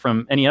of treatment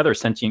from any other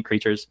sentient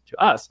creatures to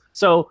us?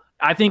 So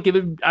I would think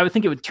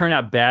it would turn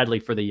out badly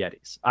for the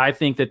Yetis. I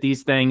think that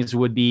these things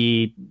would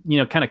be,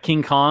 kind of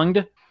King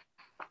Kong'd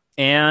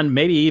and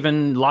maybe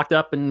even locked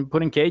up and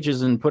put in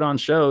cages and put on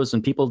shows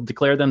and people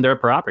declare them their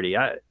property.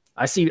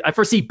 I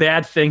foresee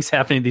bad things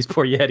happening to these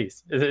poor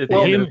Yetis.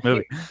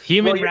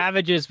 Human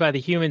ravages by the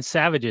human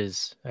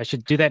savages. I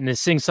should do that in a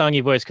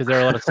sing-songy voice because there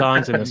are a lot of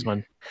songs in this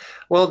one.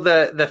 Well,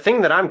 the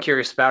thing that I'm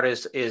curious about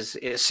is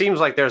it seems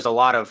like there's a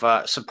lot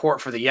of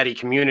support for the Yeti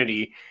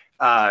community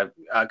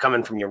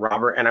coming from you,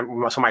 Robert.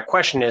 And so my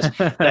question is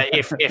that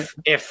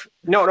if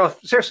no,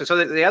 seriously.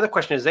 So the other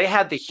question is they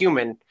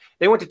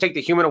went to take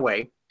the human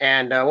away.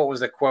 And what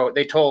was the quote?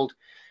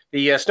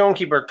 The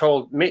Stonekeeper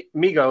told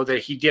Migo that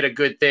he did a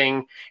good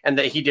thing and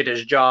that he did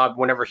his job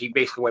whenever he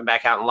basically went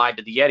back out and lied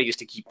to the Yetis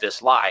to keep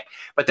this lie.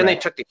 But then they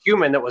took the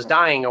human that was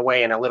dying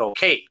away in a little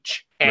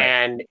cage.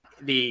 And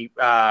the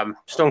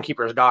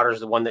Stonekeeper's daughter is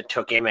the one that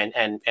took him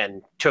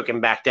and took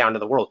him back down to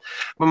the world.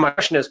 But my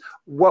question is,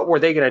 what were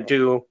they going to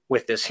do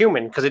with this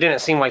human? Because it didn't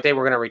seem like they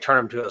were going to return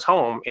him to his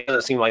home. It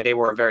doesn't seem like they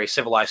were a very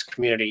civilized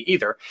community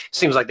either. It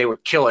seems like they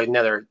would kill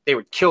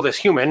this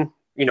human,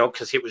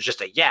 because it was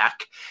just a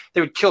yak.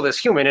 They would kill this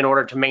human in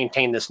order to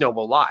maintain this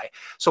noble lie.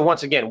 So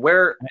once again,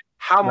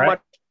 how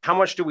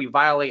much do we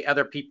violate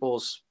other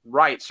people's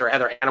rights or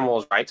other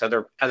animals' rights,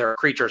 other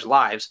creatures'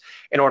 lives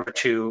in order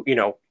to,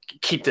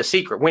 keep the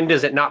secret? When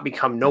does it not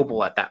become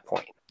noble at that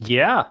point?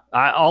 Yeah,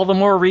 all the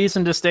more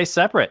reason to stay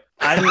separate.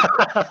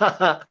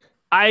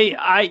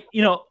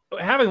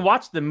 Having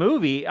watched the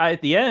movie,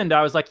 at the end,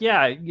 I was like,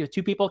 yeah,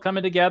 two people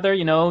coming together,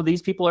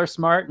 these people are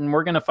smart and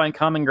we're going to find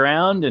common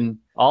ground and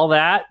all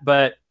that.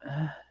 But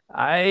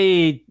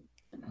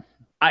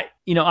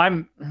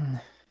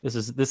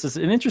this is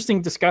an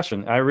interesting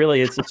discussion.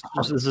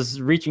 This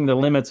is reaching the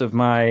limits of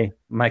my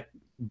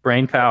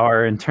brain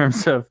power in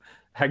terms of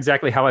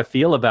exactly how I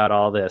feel about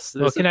all this.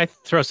 Well, can I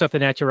throw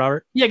something at you,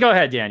 Robert? Yeah, go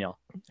ahead, Daniel.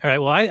 All right.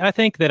 Well, I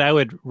think that I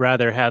would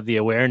rather have the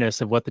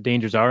awareness of what the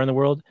dangers are in the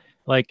world.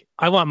 Like,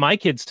 I want my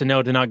kids to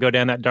know to not go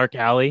down that dark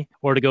alley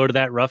or to go to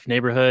that rough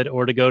neighborhood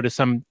or to go to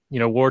some,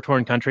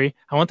 war-torn country.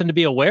 I want them to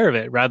be aware of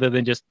it rather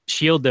than just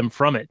shield them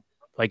from it.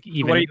 Like,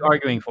 even What are you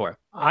arguing for?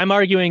 I'm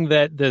arguing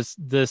that this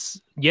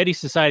Yeti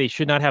society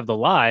should not have the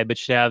lie, but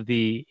should have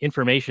the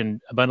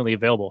information abundantly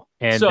available.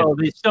 And so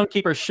the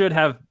Stonekeeper should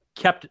have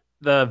kept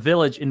the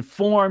village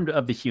informed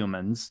of the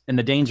humans and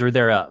the danger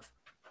thereof.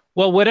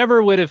 well,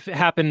 whatever would have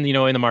happened,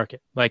 in the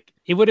market, like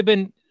it would have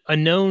been a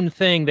known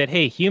thing that,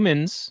 hey,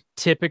 humans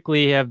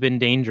typically have been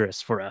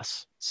dangerous for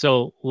us.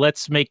 So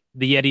let's make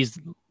the Yetis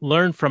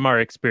learn from our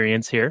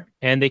experience here,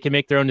 and they can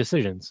make their own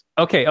decisions.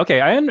 Okay.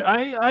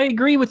 I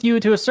agree with you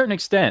to a certain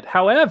extent.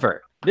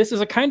 However, this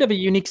is a kind of a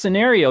unique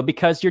scenario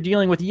because you're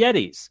dealing with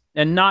Yetis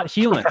and not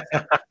humans.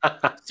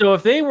 So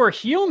if they were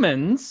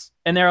humans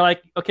and they're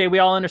like, okay, we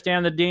all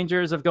understand the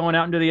dangers of going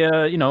out into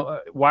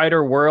the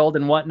wider world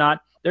and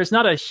whatnot, there's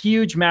not a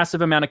huge,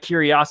 massive amount of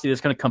curiosity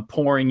that's going to come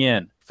pouring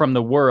in from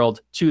the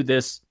world to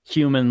this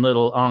human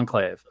little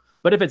enclave.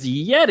 But if it's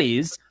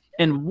Yetis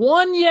and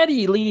one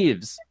Yeti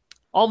leaves,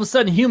 all of a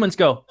sudden humans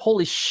go,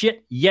 holy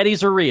shit,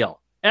 Yetis are real.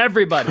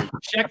 Everybody,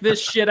 check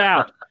this shit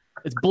out.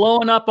 It's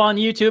blowing up on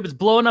YouTube. It's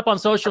blowing up on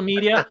social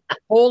media.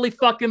 Holy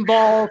fucking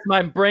balls.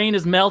 My brain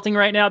is melting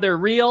right now. They're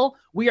real.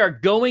 We are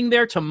going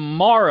there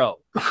tomorrow.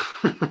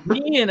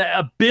 Me and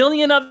a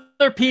billion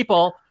other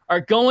people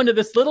are going to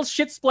this little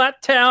shit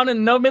splat town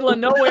in the middle of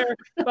nowhere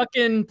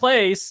fucking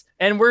place,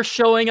 and we're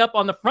showing up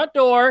on the front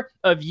door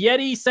of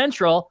Yeti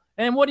Central,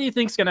 and what do you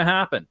think's going to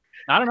happen?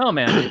 I don't know,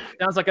 man.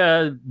 Sounds like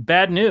a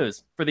bad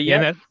news for the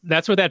Yeti. Yeah,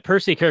 that's what that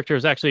Percy character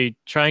was actually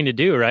trying to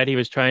do, right? He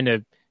was trying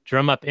to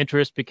drum up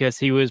interest because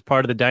he was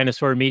part of the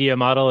dinosaur media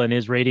model, and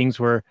his ratings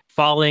were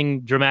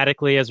falling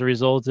dramatically as a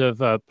result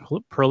of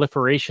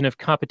proliferation of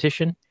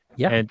competition.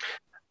 Yeah. And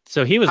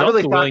so he was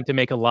also willing to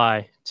make a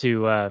lie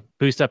to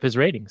boost up his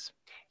ratings.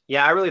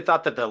 Yeah, I really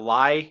thought that the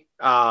lying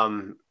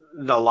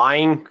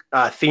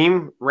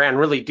theme ran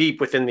really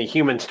deep within the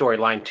human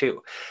storyline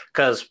too,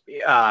 because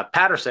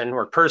Patterson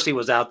or Percy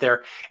was out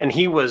there and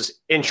he was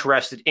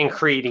interested in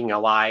creating a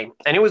lie.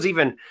 And it was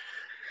even,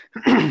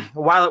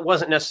 while it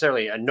wasn't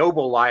necessarily a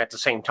noble lie at the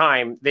same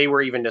time, they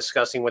were even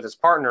discussing with his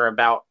partner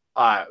about,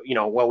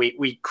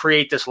 we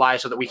create this lie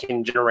so that we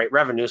can generate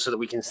revenue so that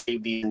we can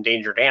save these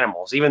endangered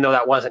animals. Even though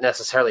that wasn't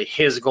necessarily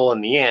his goal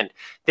in the end,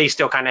 they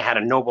still kind of had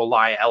a noble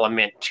lie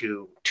element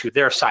to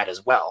their side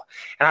as well.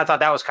 And I thought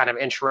that was kind of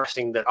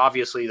interesting that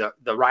obviously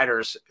the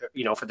writers,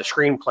 for the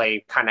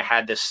screenplay kind of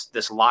had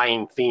this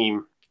lying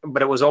theme,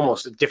 but it was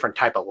almost a different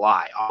type of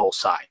lie on both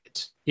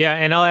sides. Yeah,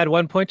 and I'll add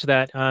one point to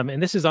that.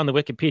 And this is on the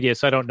Wikipedia,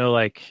 so I don't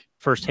know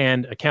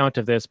firsthand account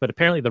of this, but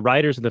apparently the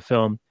writers of the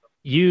film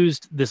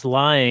used this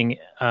lying.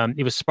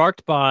 It was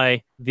sparked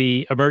by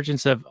the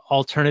emergence of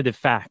alternative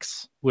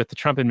facts with the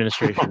Trump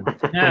administration.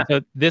 Yeah.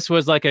 So this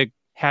was like a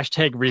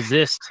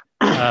 #resist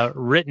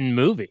written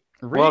movie.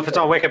 Well, if it's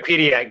on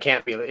Wikipedia, it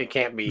can't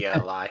be a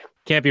lie.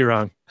 Can't be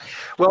wrong.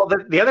 Well,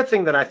 the other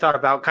thing that I thought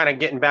about, kind of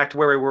getting back to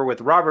where we were with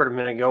Robert a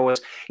minute ago,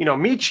 was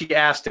Michi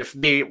asked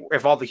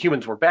if all the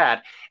humans were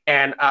bad,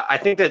 and I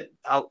think that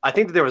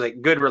there was a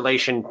good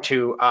relation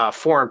to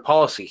foreign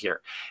policy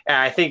here, and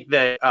I think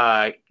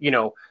that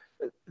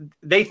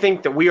they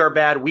think that we are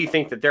bad, we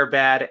think that they're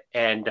bad,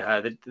 and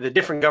the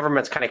different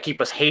governments kind of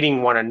keep us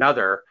hating one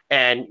another,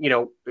 and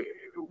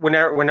when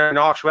in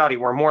actuality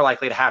we're more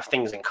likely to have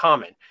things in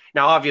common.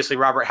 Now, obviously,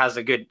 Robert has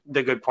the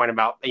good point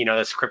about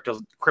this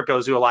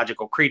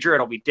cryptozoological creature.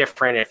 It'll be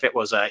different if it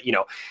was the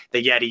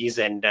Yetis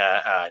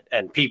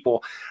and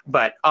people.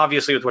 But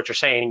obviously, with what you're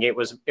saying, it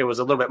was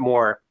a little bit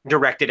more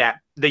directed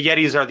at the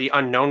Yetis are the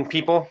unknown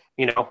people.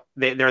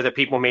 They're the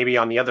people maybe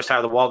on the other side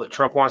of the wall that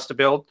Trump wants to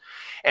build,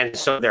 and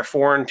so they're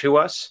foreign to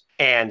us.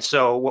 And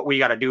so what we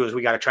got to do is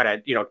we got to try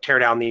to tear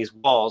down these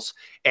walls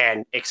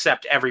and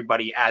accept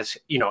everybody as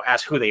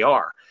who they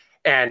are.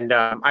 And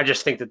I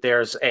just think that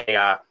there's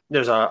a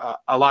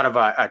lot of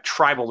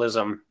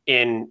tribalism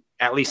in,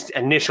 at least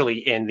initially,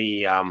 in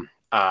the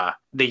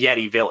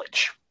Yeti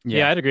village.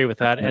 Yeah, I'd agree with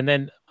that. And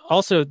then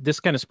also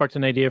this kind of sparked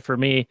an idea for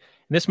me.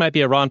 And this might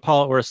be a Ron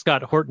Paul or a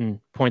Scott Horton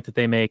point that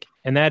they make.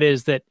 And that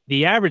is that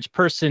the average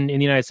person in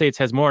the United States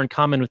has more in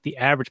common with the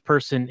average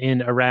person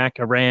in Iraq,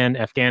 Iran,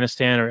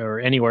 Afghanistan, or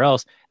anywhere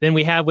else than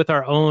we have with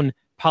our own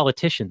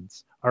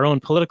politicians, our own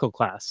political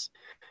class.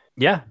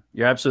 Yeah,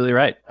 you're absolutely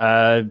right.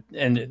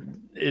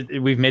 And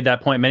we've made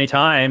that point many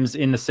times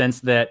in the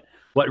sense that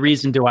what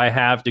reason do I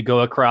have to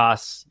go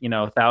across,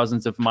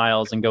 thousands of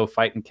miles and go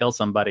fight and kill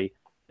somebody,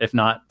 if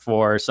not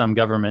for some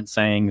government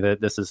saying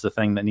that this is the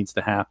thing that needs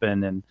to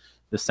happen, and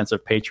this sense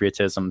of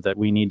patriotism that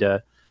we need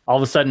to all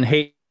of a sudden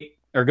hate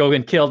or go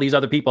and kill these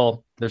other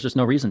people. There's just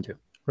no reason to.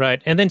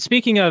 Right. And then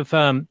speaking of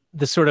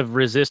the sort of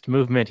resist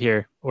movement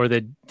here, or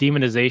the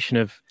demonization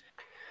of,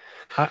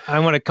 I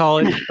want to call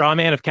it straw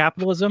man of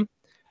capitalism.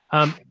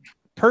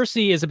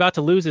 Percy is about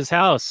to lose his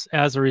house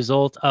as a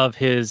result of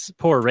his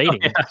poor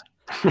ratings.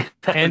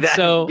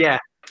 Oh, yeah.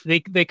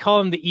 And they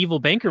call him the evil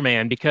banker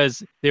man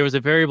because there was a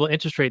variable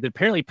interest rate that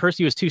apparently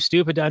Percy was too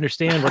stupid to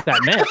understand what that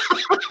meant.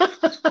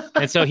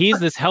 And so he's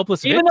this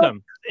helpless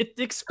victim. It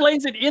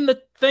explains it in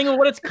the thing of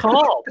what it's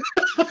called.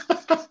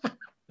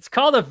 It's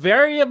called a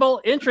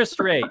variable interest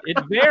rate. It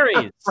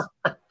varies.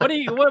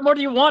 What more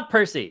do you want,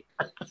 Percy?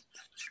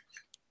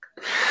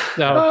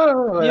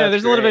 So that's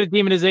there's a little great.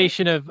 bit of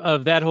demonization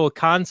of that whole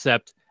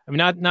concept. I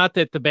mean, not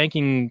that the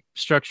banking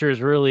structure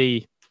is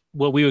really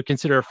what we would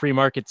consider a free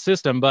market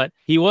system, but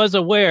he was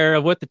aware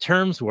of what the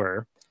terms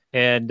were,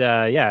 and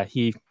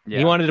he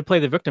wanted to play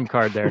the victim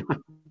card there.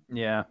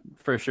 Yeah,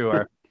 for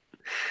sure.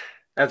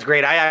 That's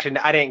great. I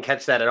didn't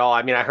catch that at all.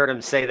 I mean, I heard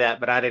him say that,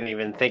 but I didn't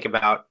even think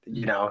about,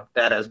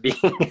 that as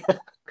being,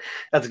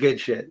 that's good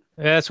shit.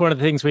 That's one of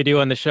the things we do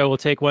on the show. We'll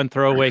take one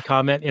throwaway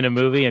comment in a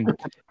movie and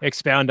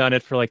expound on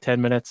it for like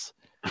 10 minutes.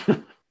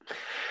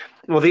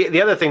 Well,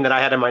 the other thing that I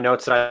had in my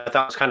notes that I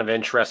thought was kind of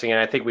interesting, and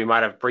I think we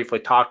might have briefly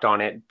talked on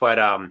it, but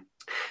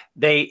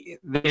they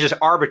just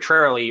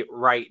arbitrarily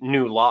write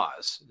new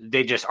laws.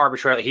 They just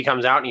arbitrarily, he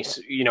comes out and he's,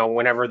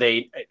 whenever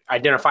they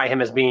identify him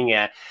as being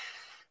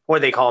what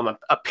do they call him?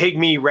 A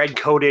pygmy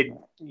red-coated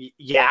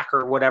yak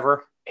or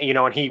whatever,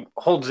 and he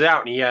holds it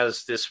out and he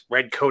has this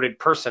red-coated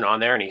person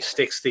on there and he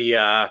sticks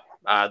the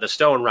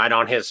stone right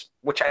on his,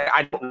 which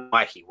I don't know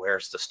why he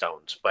wears the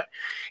stones, but,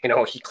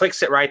 he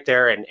clicks it right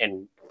there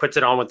and puts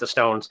it on with the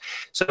stones.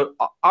 So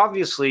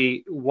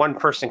obviously one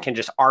person can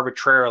just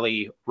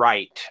arbitrarily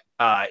write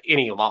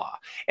any law.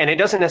 And it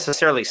doesn't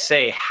necessarily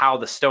say how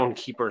the stone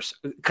keepers,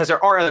 because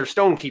there are other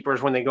stone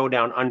keepers when they go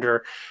down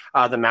under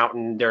the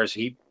mountain,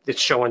 it's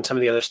showing some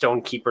of the other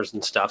stone keepers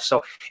and stuff.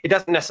 So it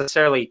doesn't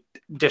necessarily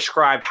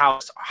describe how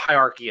this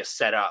hierarchy is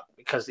set up,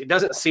 because it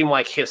doesn't seem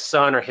like his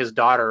son or his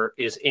daughter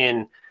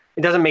it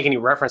doesn't make any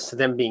reference to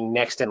them being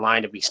next in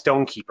line to be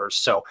stone keepers.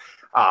 So,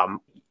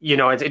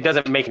 it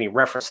doesn't make any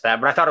reference to that,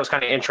 but I thought it was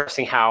kind of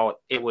interesting how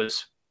it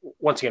was,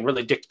 once again,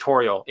 really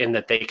dictatorial in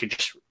that they could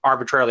just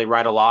arbitrarily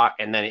write a law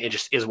and then it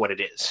just is what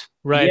it is.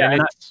 Right. Yeah,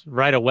 and it's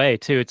right away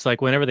too. It's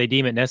like whenever they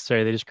deem it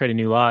necessary, they just create a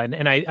new law.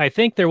 And I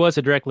think there was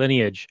a direct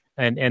lineage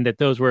and that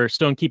those were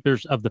stone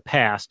keepers of the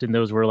past. And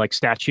those were like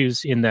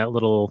statues in that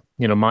little,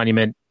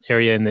 monument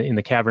area in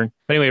the cavern.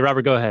 But anyway,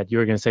 Robert, go ahead. You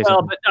were going to say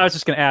something. But I was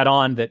just going to add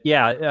on that,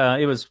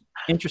 it was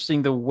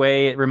interesting the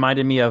way it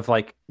reminded me of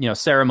like,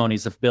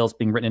 ceremonies of bills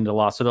being written into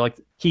law. So they're like,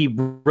 he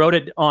wrote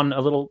it on a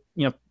little,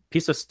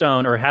 piece of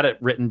stone or had it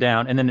written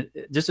down. And then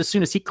just as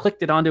soon as he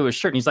clicked it onto his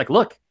shirt, and he's like,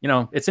 look,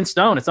 it's in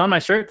stone. It's on my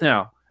shirt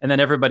now. And then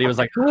everybody was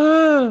like,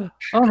 oh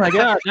my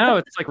God, now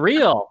it's like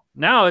real.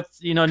 Now it's,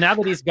 now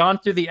that he's gone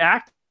through the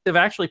act of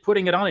actually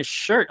putting it on his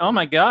shirt. Oh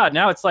my God.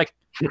 Now it's like,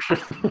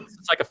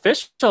 it's like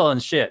official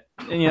and shit.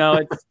 And,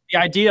 it's the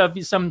idea of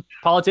some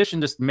politician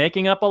just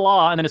making up a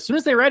law. And then as soon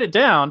as they write it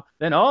down,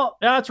 then, now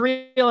it's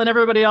real and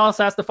everybody else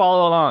has to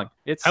follow along.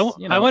 It's,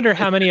 I wonder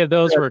how many of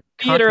those were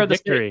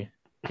contradictory.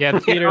 Yeah,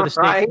 the theater of the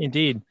state, right?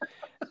 Indeed.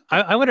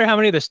 I wonder how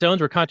many of the stones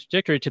were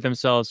contradictory to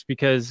themselves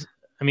because,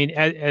 I mean,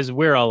 as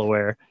we're all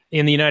aware,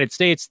 in the United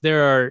States,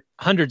 there are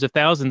hundreds of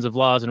thousands of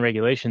laws and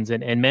regulations,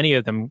 and many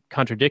of them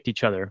contradict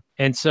each other.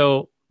 And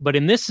so, but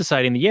in this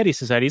society, in the Yeti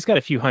Society, he's got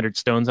a few hundred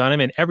stones on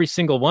him, and every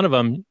single one of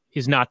them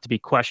is not to be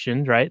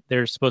questioned, right?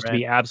 They're supposed to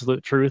be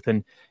absolute truth.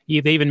 And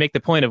they even make the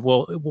point of,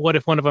 well, what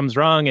if one of them's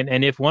wrong?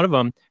 And if one of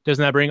them does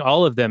not bring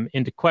all of them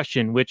into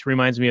question, which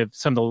reminds me of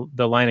some of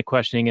the line of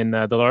questioning in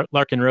the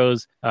Larkin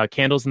Rose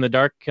Candles in the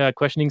Dark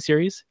questioning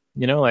series.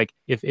 Like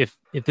if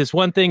this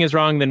one thing is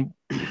wrong, then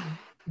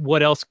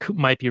what else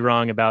might be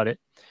wrong about it?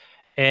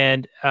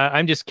 And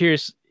I'm just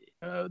curious,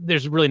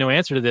 there's really no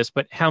answer to this,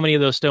 but how many of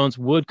those stones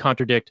would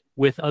contradict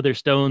with other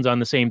stones on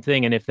the same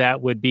thing? And if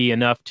that would be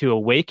enough to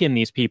awaken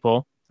these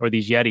people or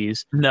these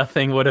Yetis.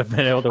 Nothing would have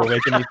been able to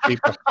awaken these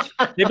people.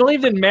 They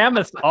believed in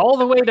mammoths all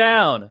the way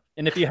down.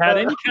 And if you had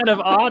any kind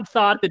of odd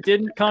thought that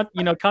didn't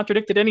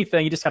contradicted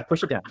anything, you just had to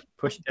push it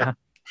down.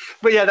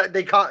 But yeah,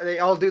 they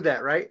all do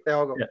that, right? They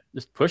all go,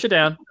 just push it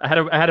down. I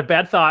had a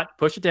bad thought,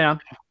 push it down.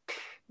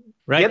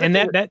 Right. And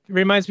that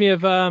reminds me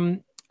of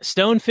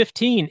Stone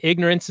 15,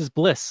 Ignorance is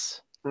Bliss.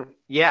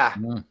 Yeah.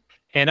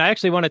 And I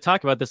actually want to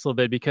talk about this a little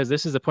bit because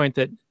this is a point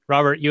that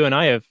Robert, you and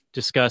I have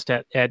discussed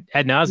ad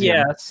nauseum.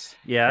 Yes.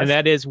 And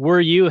that is, were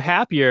you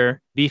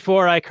happier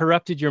before I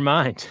corrupted your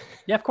mind?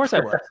 Yeah, of course I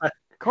was.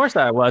 Of course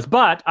I was.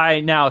 But I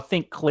now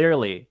think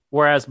clearly.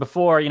 Whereas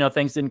before,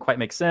 things didn't quite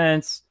make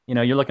sense.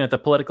 You're looking at the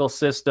political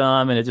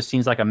system and it just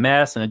seems like a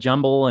mess and a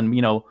jumble.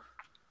 And,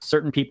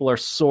 certain people are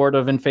sort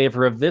of in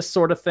favor of this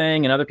sort of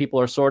thing and other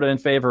people are sort of in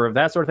favor of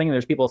that sort of thing. And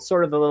there's people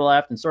sort of to the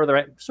left and sort of the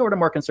right, sort of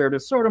more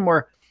conservative, sort of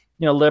more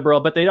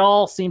liberal, but they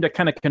all seem to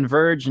kind of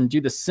converge and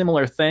do the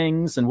similar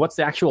things. And what's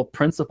the actual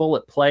principle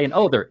at play? And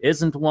there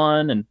isn't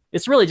one. And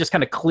it's really just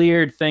kind of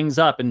cleared things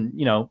up. And,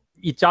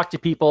 you talk to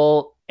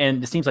people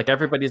and it seems like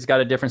everybody's got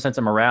a different sense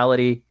of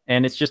morality.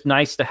 And it's just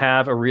nice to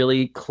have a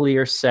really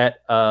clear set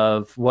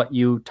of what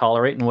you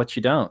tolerate and what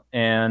you don't.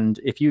 And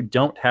if you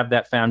don't have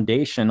that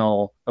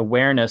foundational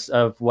awareness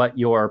of what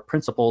your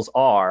principles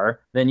are,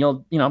 then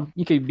you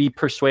could be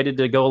persuaded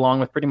to go along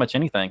with pretty much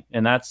anything.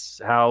 And that's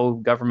how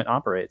government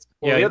operates.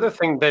 Well, the other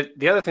thing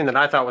that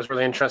I thought was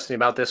really interesting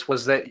about this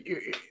was that,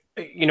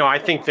 I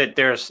think that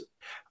there's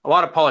a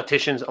lot of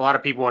politicians, a lot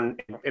of people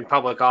in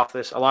public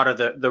office, a lot of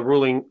the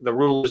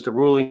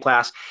ruling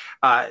class,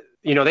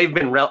 they've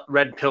been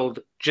red pilled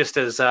just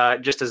as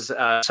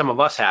some of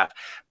us have.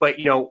 But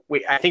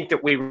I think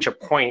that we reach a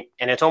point,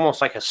 and it's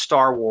almost like a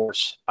Star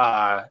Wars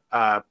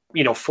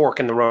fork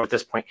in the road at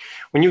this point.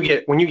 When you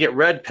get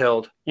red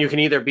pilled, you can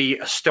either be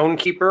a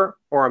Stonekeeper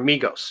or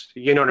amigos.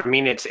 You know what I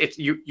mean? It's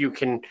you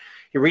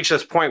reach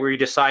this point where you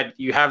decide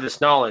you have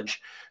this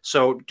knowledge.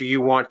 So do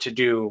you want to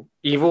do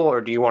evil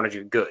or do you want to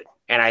do good?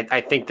 And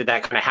I think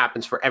that kind of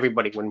happens for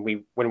everybody when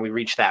we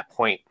reach that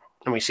point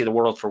and we see the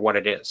world for what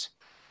it is.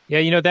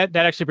 Yeah, that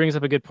actually brings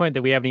up a good point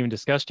that we haven't even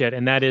discussed yet,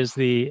 and that is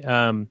the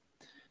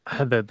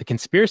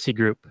conspiracy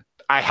group.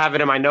 I have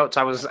it in my notes.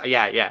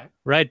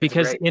 Right,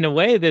 because in a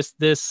way,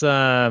 this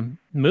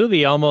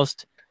movie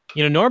almost,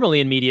 normally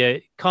in media,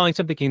 calling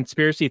something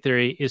conspiracy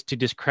theory is to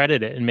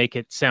discredit it and make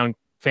it sound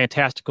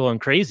fantastical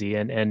and crazy,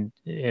 and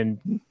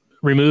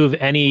remove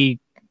any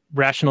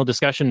rational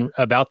discussion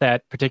about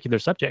that particular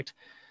subject.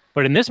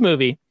 But in this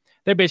movie,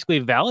 they're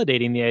basically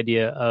validating the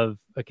idea of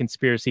a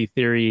conspiracy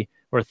theory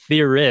or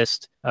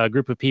theorist, a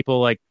group of people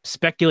like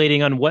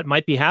speculating on what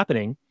might be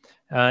happening,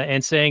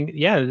 and saying,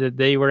 yeah,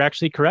 they were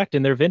actually correct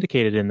and they're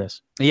vindicated in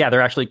this. Yeah,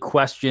 they're actually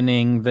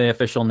questioning the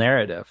official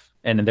narrative,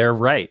 and they're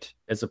right,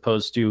 as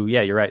opposed to,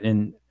 yeah, you're right.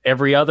 In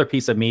every other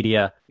piece of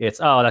media, it's,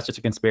 oh, that's just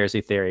a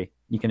conspiracy theory.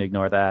 You can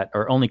ignore that.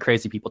 Or only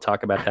crazy people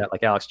talk about that,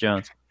 like Alex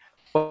Jones.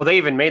 Well, they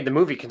even made the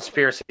movie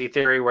Conspiracy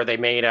Theory, where they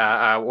made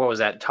what was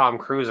that, Tom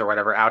Cruise or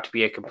whatever, out to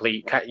be a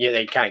complete.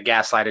 They kind of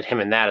gaslighted him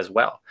in that as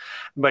well.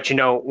 But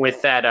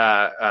with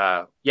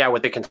that,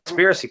 with the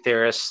conspiracy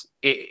theorists,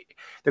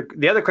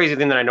 the other crazy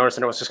thing that I noticed,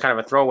 and it was just kind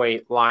of a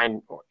throwaway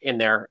line in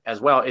there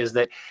as well, is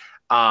that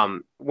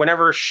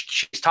whenever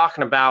she's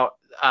talking about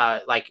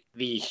like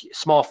the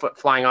small foot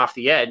flying off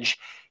the edge,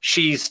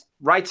 she's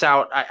writes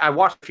out, I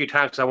watched a few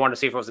times because I wanted to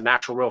see if it was an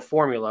actual real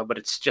formula, but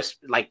it's just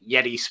like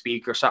Yeti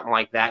speak or something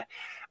like that.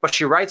 But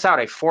she writes out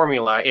a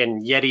formula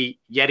in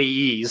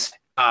Yetiese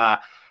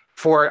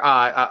for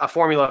a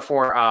formula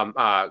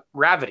for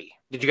gravity.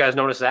 Did you guys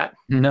notice that?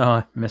 No,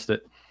 I missed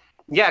it.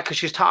 Yeah, because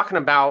she's talking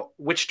about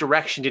which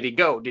direction did he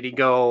go? Did he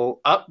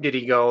go up? Did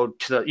he go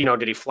to the,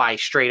 did he fly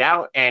straight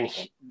out? And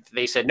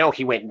they said, no,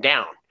 he went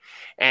down.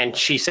 And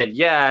she said,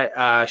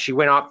 she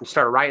went off and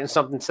started writing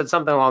something, said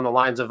something along the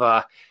lines of,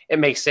 it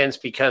makes sense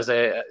because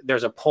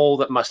there's a pole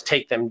that must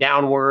take them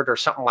downward or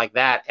something like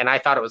that. And I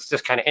thought it was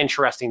just kind of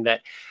interesting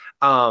that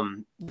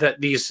that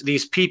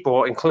these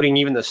people, including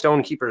even the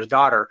Stonekeeper's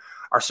daughter,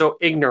 are so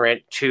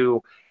ignorant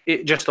to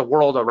just the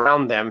world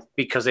around them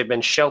because they've been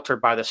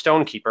sheltered by the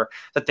Stonekeeper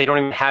that they don't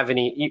even have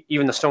any,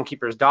 even the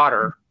Stonekeeper's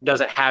daughter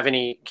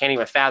can't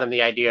even fathom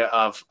the idea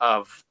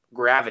of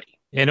gravity.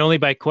 And only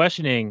by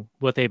questioning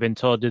what they've been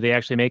told do they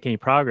actually make any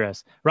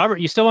progress.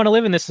 Robert, you still want to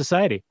live in this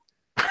society?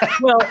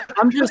 Well,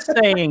 I'm just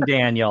saying,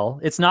 Daniel,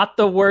 it's not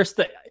the worst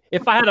thing.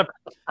 If I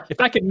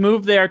could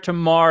move there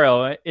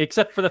tomorrow,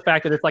 except for the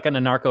fact that it's like an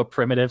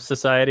anarcho-primitive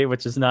society,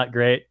 which is not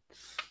great.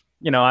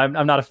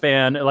 I'm not a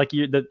fan. Like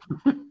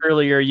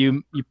earlier,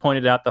 you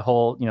pointed out the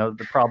whole,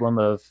 the problem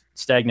of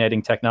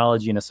stagnating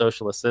technology in a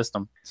socialist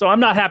system. So I'm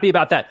not happy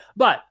about that.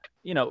 But,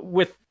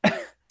 with...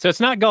 So it's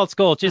not Galt's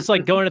Gulch. It's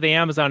like going to the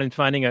Amazon and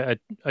finding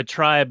a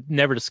tribe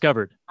never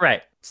discovered.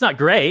 Right. It's not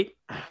great,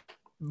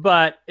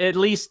 but at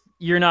least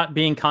you're not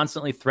being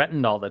constantly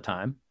threatened all the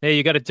time. Hey,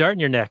 you got a dart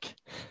in your neck.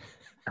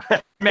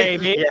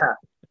 Maybe.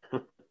 Yeah.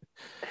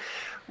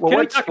 Well, Can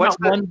we talk about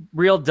one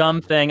real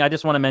dumb thing? I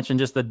just want to mention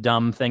just the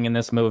dumb thing in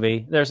this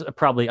movie. There's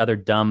probably other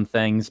dumb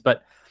things,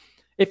 but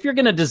if you're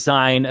going to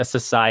design a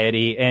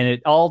society and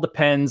it all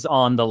depends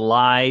on the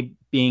lie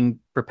being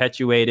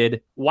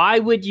perpetuated, why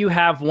would you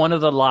have one of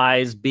the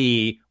lies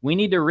be, we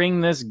need to ring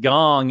this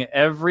gong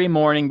every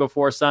morning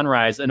before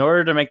sunrise in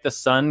order to make the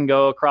sun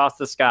go across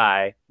the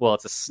sky? Well,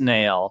 it's a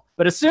snail.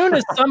 But as soon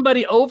as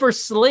somebody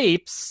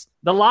oversleeps,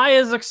 the lie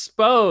is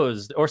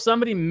exposed, or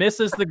somebody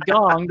misses the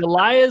gong, the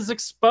lie is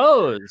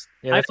exposed.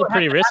 Yeah, that's a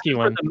pretty risky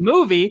one. The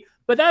movie,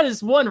 but that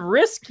is one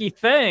risky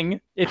thing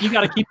if you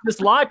got to keep this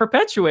lie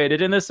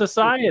perpetuated in this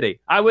society.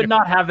 I would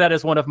not have that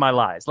as one of my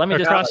lies. Let me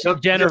just across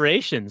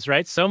generations,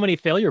 right? So many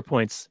failure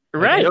points.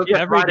 Right. They'll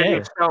just every write day. a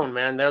new stone,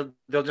 man.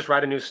 They'll just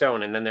write a new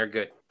stone and then they're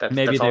good.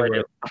 Maybe that's all they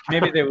would.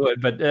 Maybe they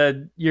would, but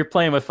you're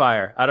playing with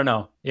fire. I don't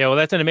know. Yeah, well,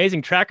 that's an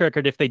amazing track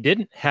record if they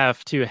didn't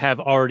have to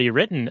have already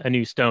written a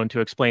new stone to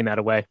explain that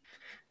away.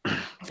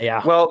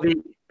 Yeah. Well,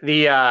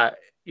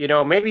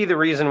 maybe the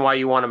reason why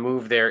you want to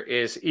move there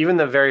is even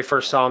the very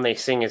first song they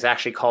sing is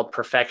actually called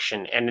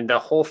Perfection. And the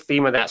whole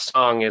theme of that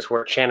song is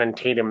where Channing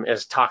Tatum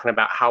is talking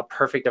about how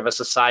perfect of a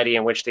society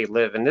in which they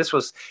live. And this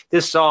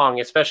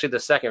song, especially the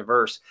second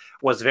verse,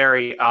 was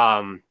very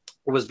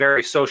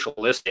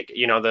socialistic.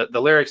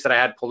 The lyrics that I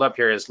had pulled up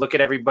here is, look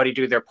at everybody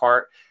do their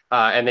part.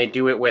 And they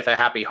do it with a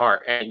happy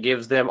heart, and it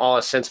gives them all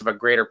a sense of a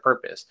greater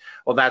purpose.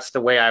 Well, that's the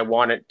way I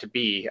want it to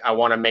be. I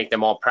want to make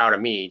them all proud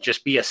of me.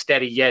 Just be a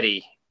steady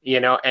Yeti,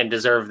 and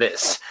deserve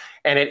this.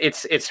 And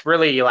it's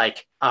really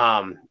like,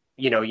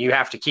 you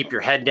have to keep your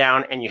head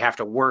down and you have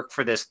to work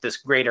for this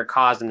greater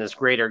cause and this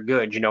greater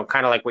good,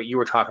 kind of like what you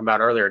were talking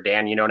about earlier,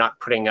 Dan, not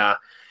putting,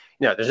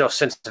 there's no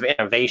sense of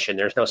innovation.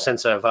 There's no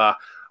sense of,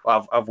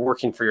 of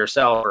working for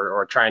yourself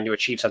or trying to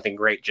achieve something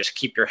great, just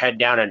keep your head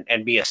down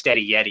and be a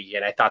steady Yeti.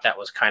 And I thought that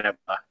was kind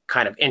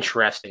of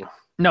interesting.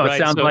 No, it Right,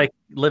 sounds so- like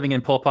living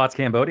in Pol Pot's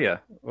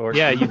Cambodia. Or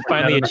Yeah, you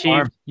finally Another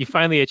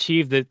farm.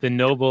 achieved the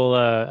noble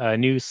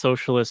new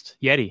socialist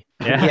Yeti.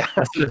 Yeah, Yeah.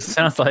 that's what it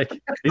sounds like.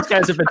 These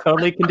guys have been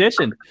totally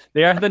conditioned.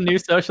 They are the new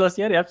socialist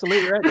Yeti.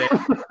 Absolutely right. Dave.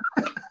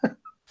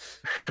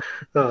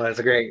 Oh, that's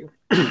great.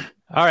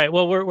 All right.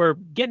 Well, we're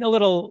getting a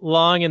little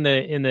long in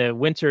the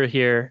winter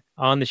here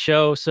on the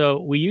show, so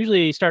we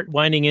usually start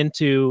winding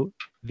into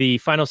the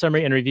final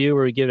summary and review,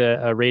 where we give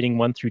a rating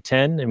 1 through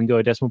 10, and we go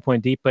a decimal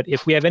point deep. But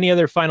if we have any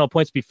other final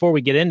points before we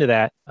get into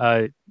that,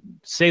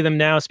 say them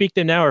now, speak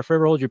them now, or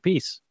forever hold your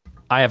peace.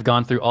 I have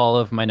gone through all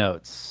of my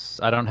notes.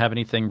 I don't have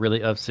anything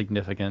really of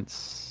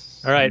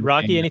significance. All right,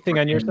 Rocky, anything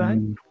on your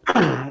side?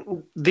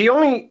 The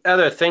only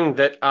other thing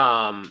that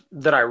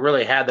that I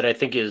really had that I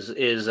think is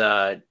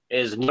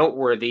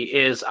noteworthy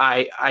is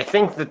I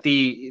think that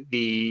the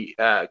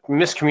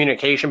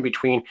miscommunication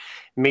between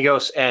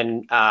Migos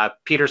and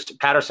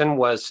Patterson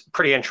was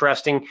pretty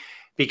interesting,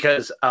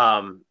 because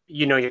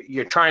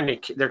they're trying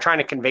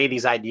to convey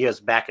these ideas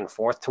back and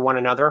forth to one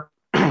another,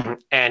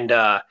 and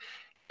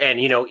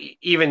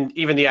even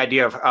the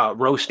idea of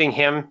roasting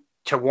him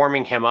to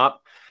warming him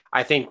up,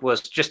 I think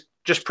was just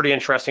pretty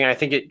interesting. I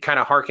think it kind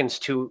of harkens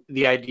to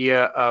the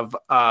idea of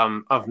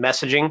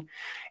messaging.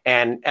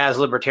 And as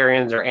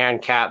libertarians or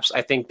ANCAPs,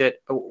 I think that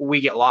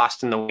we get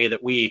lost in the way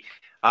that we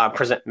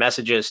present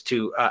messages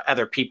to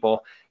other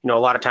people. A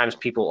lot of times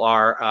people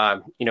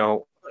are,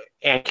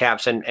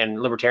 ANCAPs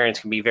and libertarians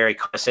can be very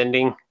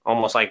condescending,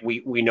 almost like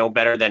we know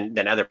better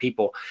than other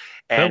people.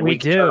 And But we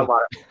can turn do. a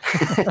lot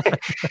of,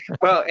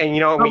 well, and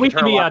But we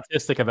turn can a be lot.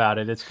 autistic about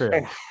it. It's true.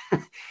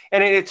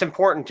 And it's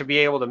important to be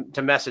able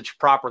to message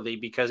properly,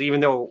 because even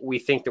though we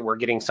think that we're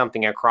getting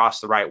something across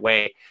the right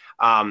way,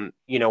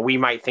 we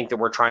might think that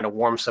we're trying to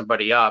warm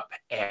somebody up,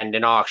 and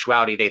in all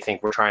actuality, they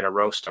think we're trying to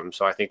roast them.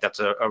 So I think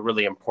that's a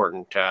really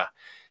important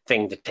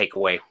thing to take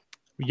away.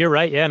 You're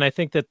right. Yeah. And I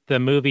think that the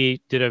movie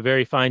did a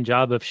very fine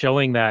job of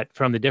showing that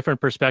from the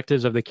different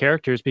perspectives of the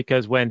characters,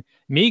 because when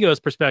Migo's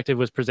perspective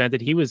was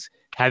presented, he was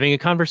having a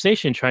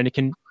conversation, trying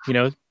to,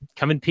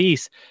 come in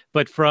peace.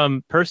 But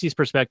from Percy's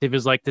perspective,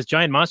 is like this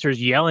giant monster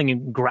is yelling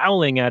and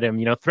growling at him,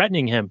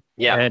 threatening him.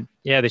 Yeah. And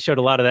yeah, they showed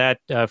a lot of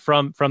that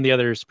from the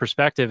other's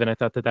perspective. And I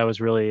thought that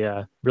was really,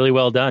 really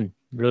well done,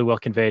 really well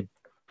conveyed.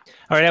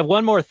 All right. I have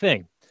one more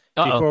thing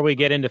before we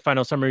get into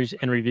final summaries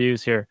and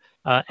reviews here.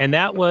 And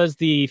that was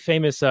the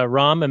famous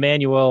Rahm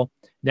Emanuel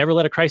 "never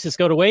let a crisis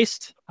go to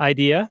waste"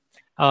 idea,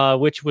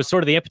 which was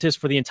sort of the impetus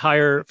for the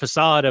entire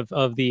facade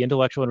of the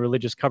intellectual and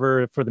religious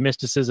cover for the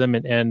mysticism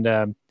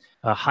and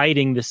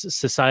hiding this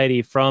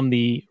society from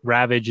the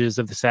ravages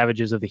of the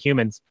savages of the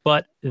humans.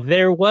 But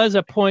there was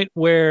a point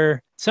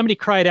where somebody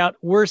cried out,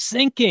 "We're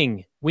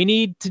sinking. We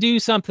need to do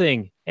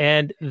something."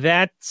 And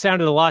that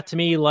sounded a lot to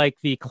me like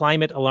the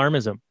climate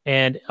alarmism,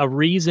 and a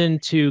reason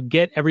to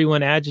get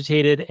everyone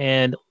agitated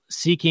and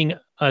seeking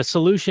a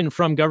solution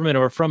from government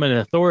or from an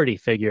authority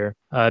figure,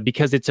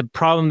 because it's a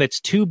problem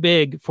that's too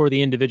big for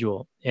the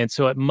individual. And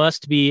so it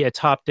must be a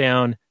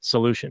top-down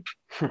solution.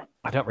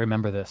 I don't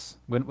remember this.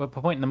 What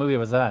point in the movie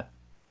was that?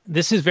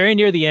 This is very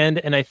near the end,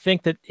 and I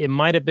think that it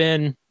might have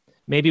been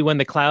maybe when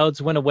the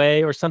clouds went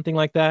away or something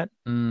like that.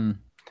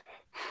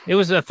 It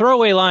was a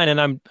throwaway line,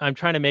 and I'm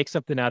trying to make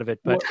something out of it.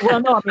 But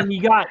Well, no, I mean,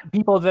 you got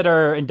people that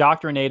are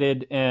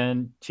indoctrinated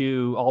and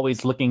to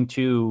always looking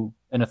to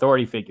an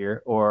authority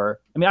figure. I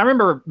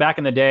remember back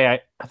in the day,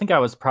 I think I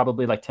was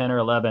probably like 10 or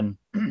 11.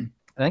 I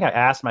think I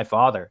asked my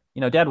father,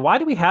 Dad, why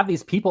do we have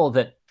these people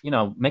that,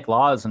 make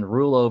laws and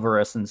rule over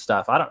us and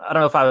stuff? I don't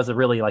know if I was a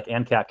really like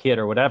ANCAP kid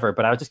or whatever,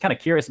 but I was just kind of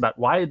curious about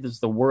why is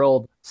the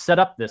world set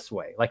up this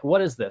way? Like, what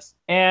is this?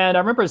 And I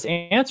remember his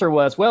answer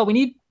was, well,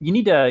 you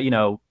need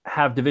to,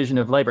 have division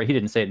of labor. He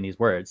didn't say it in these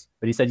words,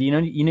 but he said, you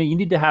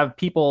need to have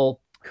people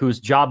whose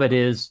job it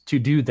is to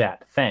do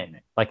that thing.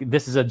 Like,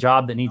 this is a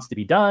job that needs to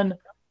be done.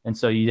 And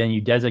so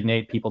you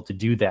designate people to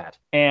do that.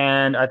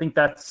 And I think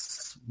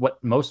that's what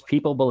most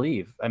people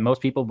believe. And most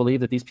people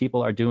believe that these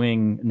people are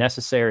doing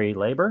necessary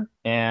labor,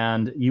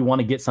 and you want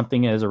to get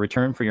something as a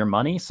return for your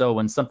money. So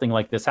when something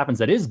like this happens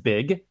that is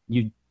big,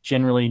 you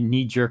generally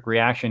knee-jerk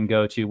reaction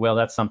go to, well,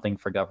 that's something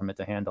for government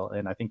to handle.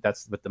 And I think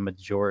that's what the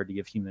majority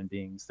of human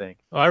beings think.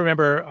 I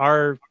remember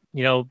our,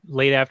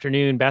 late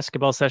afternoon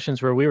basketball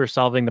sessions where we were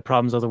solving the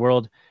problems of the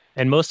world.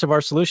 And most of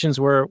our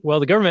solutions were, well,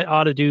 the government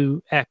ought to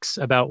do X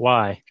about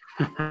Y.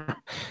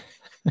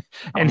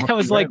 And that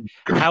was like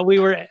how we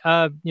were,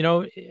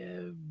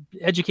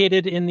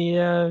 educated in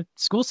the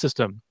school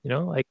system.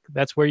 Like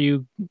that's where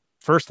you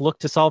first look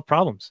to solve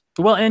problems.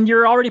 Well, and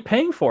you're already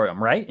paying for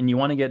them, right? And you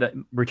want to get a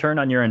return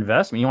on your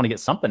investment. You want to get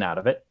something out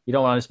of it. You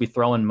don't want to just be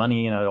throwing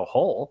money in a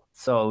hole.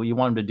 So you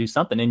want them to do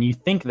something. And you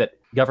think that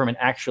government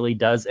actually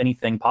does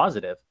anything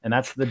positive. And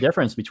that's the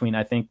difference between,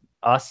 I think,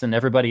 us and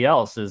everybody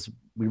else is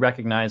we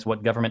recognize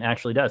what government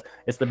actually does.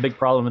 It's the big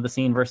problem of the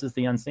seen versus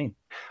the unseen.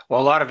 Well,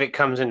 a lot of it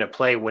comes into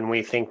play when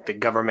we think the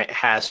government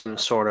has some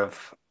sort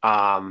of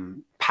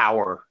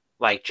power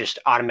like just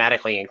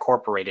automatically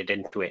incorporated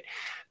into it.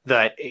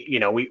 That,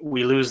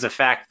 we lose the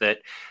fact that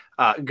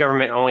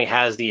government only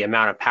has the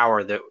amount of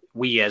power that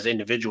we as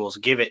individuals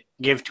give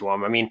to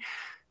them. I mean,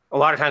 a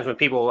lot of times when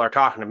people are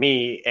talking to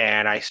me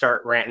and I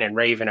start ranting and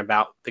raving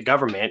about the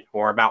government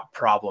or about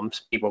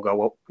problems, people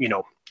go,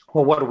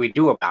 well, what do we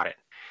do about it?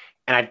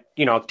 And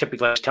I,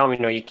 typically just tell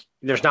them,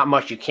 there's not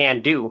much you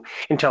can do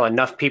until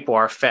enough people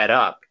are fed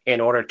up in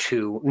order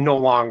to no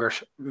longer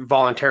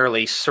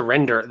voluntarily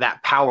surrender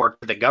that power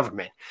to the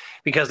government,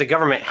 because the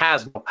government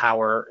has no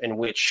power in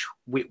which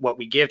what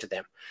we give to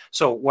them.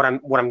 So what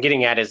I'm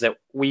getting at is that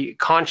we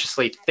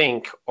consciously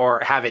think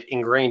or have it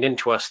ingrained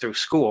into us through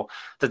school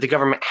that the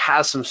government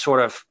has some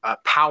sort of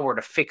power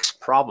to fix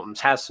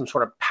problems, has some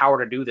sort of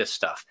power to do this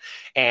stuff.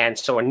 And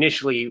so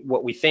initially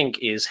what we think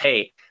is,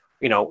 hey,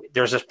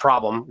 there's this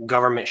problem,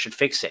 government should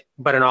fix it.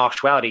 But in all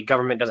actuality,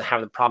 government doesn't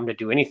have the problem to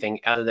do anything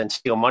other than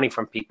steal money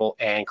from people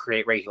and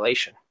create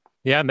regulation.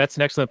 Yeah, that's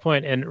an excellent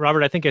point. And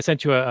Robert, I think I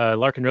sent you a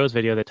Larkin Rose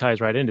video that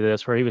ties right into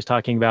this, where he was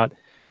talking about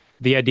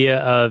the idea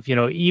of,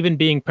 even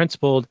being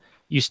principled,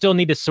 you still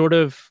need to sort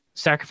of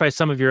sacrifice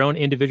some of your own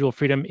individual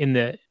freedom in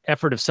the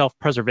effort of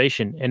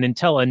self-preservation. And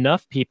until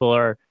enough people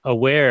are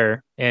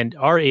aware and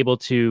are able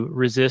to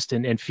resist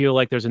and feel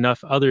like there's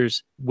enough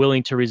others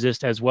willing to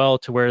resist as well,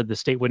 to where the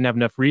state wouldn't have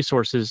enough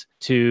resources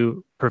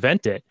to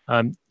prevent it,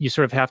 you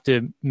sort of have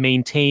to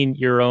maintain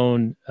your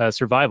own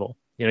survival,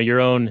 your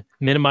own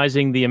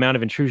minimizing the amount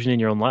of intrusion in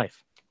your own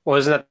life. Well,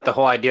 isn't that the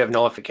whole idea of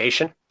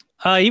nullification?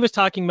 He was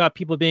talking about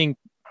people being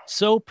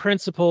so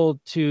principled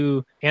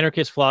to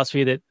anarchist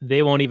philosophy that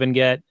they won't even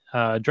get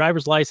a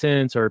driver's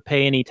license or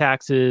pay any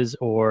taxes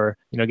or,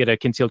 get a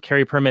concealed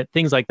carry permit,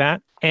 things like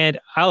that. And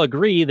I'll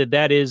agree that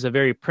that is a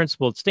very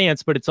principled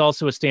stance, but it's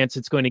also a stance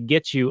that's going to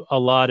get you a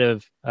lot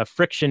of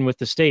friction with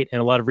the state and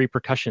a lot of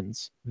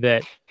repercussions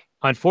that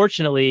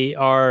unfortunately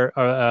are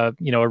a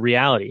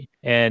reality.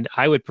 And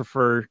I would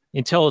prefer,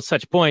 until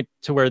such point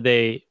to where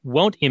they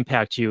won't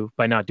impact you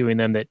by not doing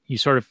them, that you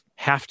sort of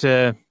have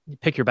to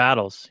pick your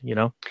battles,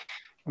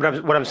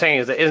 What I'm saying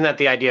is that isn't that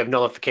the idea of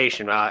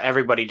nullification?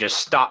 Everybody just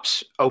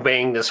stops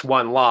obeying this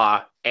one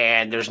law,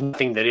 and there's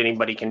nothing that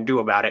anybody can do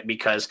about it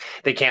because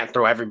they can't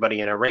throw everybody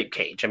in a rape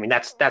cage. I mean,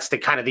 that's the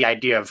kind of the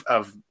idea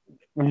of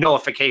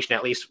nullification,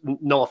 at least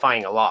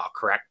nullifying a law,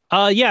 correct?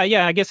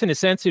 Yeah. I guess in a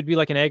sense, it'd be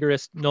like an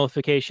agorist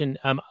nullification.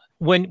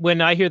 When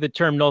I hear the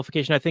term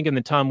nullification, I think in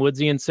the Tom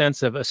Woodsian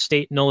sense of a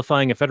state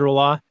nullifying a federal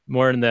law,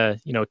 more in the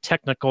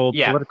technical,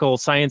 political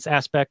science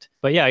aspect.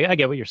 But yeah, I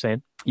get what you're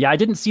saying. Yeah, I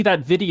didn't see that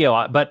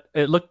video, but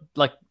it looked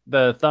like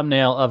the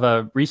thumbnail of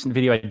a recent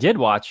video I did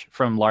watch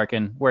from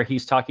Larkin, where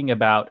he's talking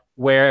about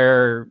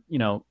where,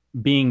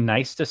 being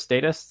nice to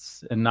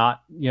statists and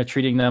not,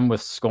 treating them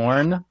with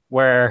scorn,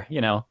 where,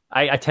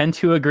 I tend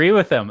to agree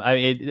with him.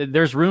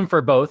 There's room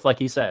for both, like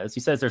he says. He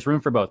says there's room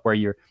for both, where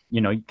you're,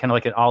 kind of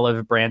like an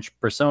olive branch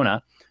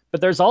persona. But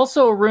there's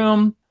also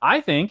room,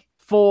 I think,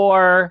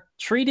 for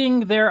treating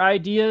their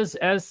ideas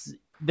as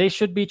they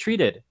should be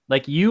treated.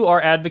 Like, you are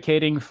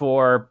advocating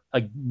for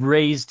a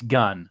raised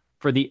gun,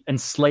 for the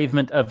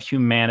enslavement of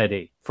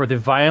humanity, for the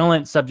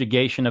violent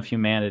subjugation of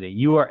humanity.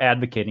 You are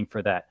advocating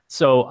for that.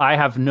 So I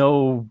have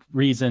no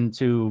reason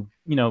to,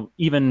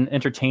 even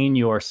entertain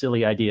your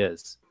silly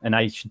ideas. And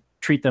I should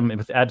treat them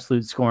with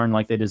absolute scorn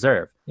like they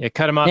deserve. Yeah,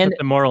 cut them off with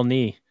the moral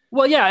knee.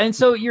 Well, yeah. And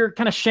so you're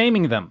kind of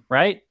shaming them,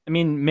 right? I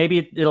mean,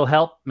 maybe it'll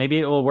help, maybe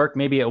it will work,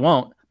 maybe it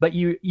won't. But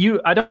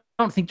I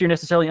don't think you're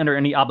necessarily under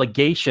any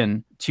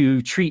obligation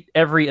to treat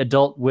every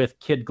adult with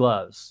kid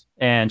gloves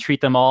and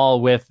treat them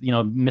all with,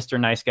 Mr.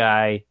 Nice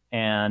Guy.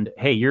 And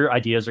hey, your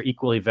ideas are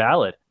equally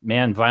valid.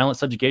 Man, violent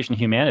subjugation of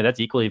humanity, that's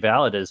equally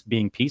valid as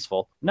being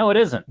peaceful. No, it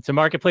isn't. It's a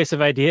marketplace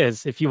of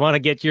ideas. If you want to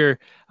get your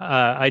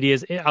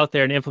ideas out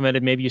there and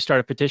implemented, maybe you start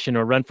a petition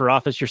or run for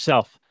office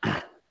yourself.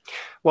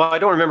 Well, I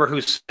don't remember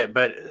who said it,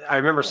 but I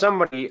remember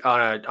somebody on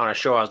a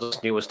show I was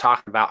listening to was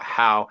talking about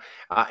how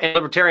in a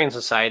libertarian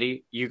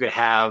society you could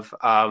have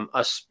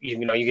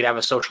you could have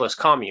a socialist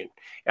commune.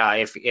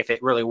 If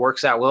it really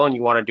works out well and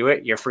you want to do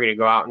it, you're free to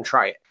go out and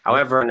try it.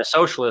 However, in a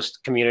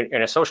socialist community,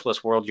 in a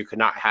socialist world, you could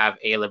not have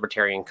a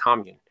libertarian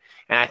commune,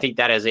 and I think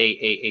that is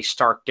a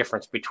stark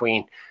difference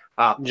between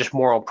just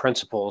moral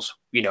principles.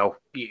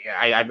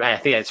 I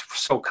think it's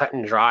so cut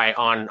and dry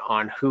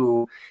on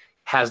who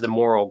has the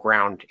moral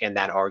ground in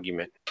that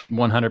argument.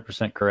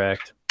 100%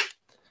 correct.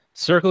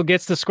 Circle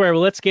gets the square.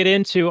 Well, let's get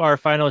into our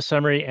final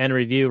summary and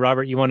review.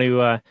 Robert, you want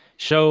to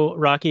show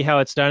Rocky how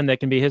it's done? That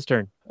can be his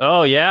turn.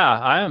 Oh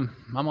yeah, I'm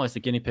always the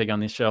guinea pig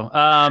on this show.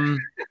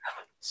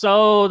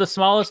 So The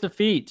Smallest of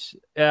Feet.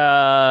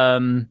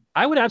 I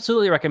would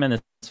absolutely recommend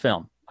this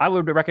film. I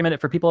would recommend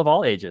it for people of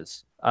all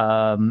ages.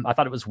 I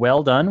thought it was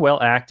well done,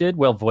 well acted,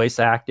 well voice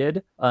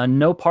acted.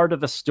 No part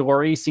of the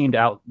story seemed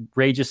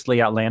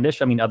outrageously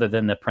outlandish. I mean, other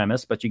than the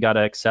premise, but you got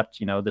to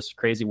accept, this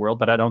crazy world.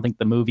 But I don't think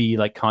the movie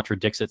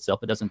contradicts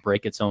itself. It doesn't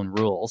break its own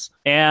rules.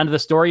 And the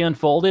story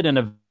unfolded in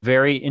a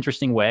very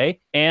interesting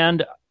way.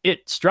 And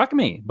it struck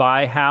me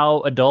by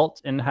how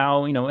adult and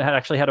how, it had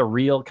actually had a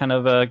real kind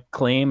of a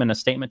claim and a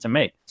statement to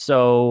make.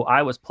 So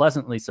I was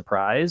pleasantly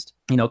surprised,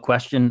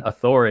 question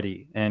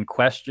authority and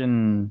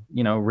question,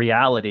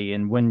 reality.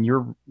 And when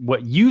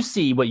what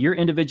your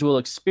individual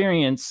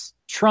experience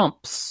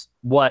trumps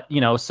what,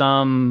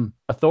 some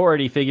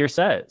authority figure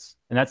says.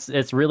 And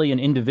it's really an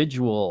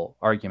individual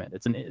argument.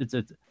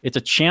 It's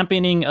a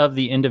championing of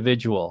the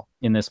individual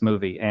in this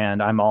movie.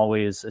 And I'm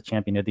always a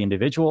champion of the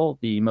individual,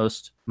 the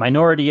most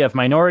minority of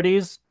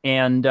minorities.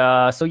 And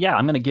so, yeah,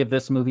 I'm going to give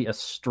this movie a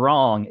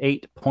strong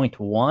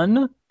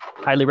 8.1.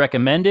 Highly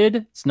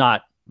recommended. It's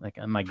not like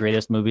my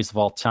greatest movies of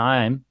all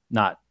time.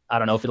 I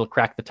don't know if it'll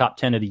crack the top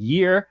 10 of the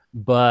year,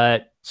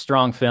 but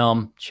strong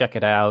film. Check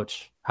it out.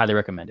 Highly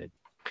recommended.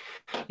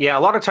 Yeah,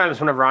 a lot of times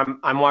whenever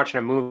I'm watching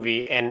a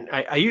movie, and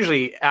I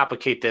usually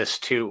applicate this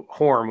to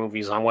horror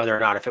movies on whether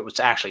or not if it was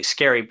actually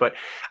scary, but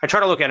I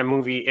try to look at a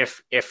movie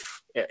if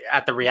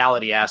at the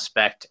reality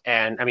aspect.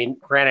 And I mean,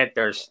 granted,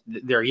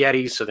 they're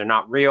Yetis, so they're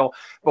not real.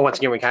 But once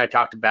again, we kind of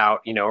talked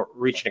about,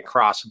 reaching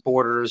across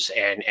borders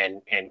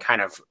and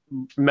kind of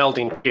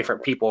melding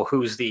different people,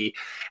 who's the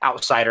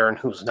outsider and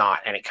who's not.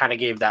 And it kind of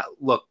gave that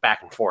look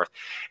back and forth.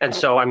 And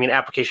so, I mean,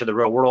 application of the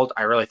real world,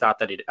 I really thought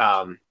that it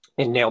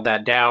nailed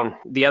that down.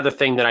 The other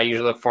thing that I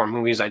usually look for in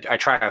movies, I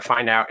try to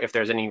find out if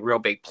there's any real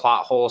big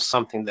plot holes,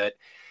 something that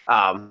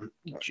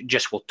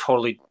just will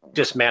totally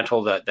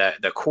dismantle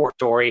the core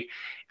story.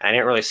 And I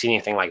didn't really see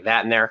anything like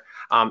that in there.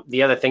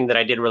 The other thing that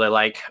I did really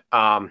like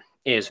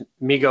is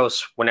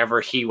Migos, whenever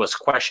he was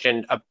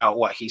questioned about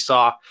what he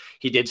saw,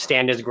 he did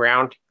stand his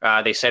ground.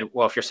 They said,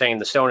 well, if you're saying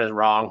the stone is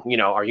wrong,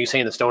 are you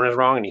saying the stone is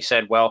wrong? And he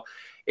said, well,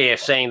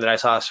 if saying that I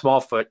saw a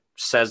Smallfoot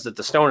says that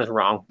the stone is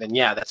wrong, then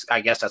yeah,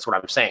 I guess that's what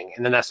I'm saying.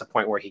 And then that's the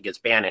point where he gets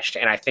banished.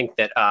 And I think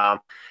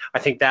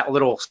that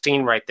little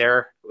scene right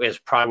there is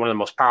probably one of the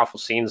most powerful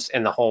scenes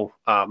in the whole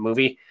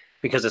movie,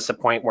 because it's the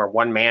point where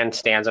one man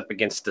stands up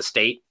against the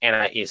state,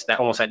 and it's that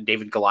almost that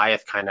David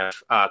Goliath kind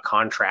of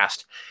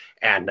contrast.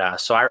 And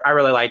so I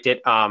really liked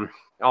it.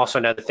 Also,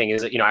 another thing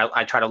is that,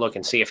 I try to look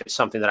and see if it's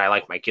something that I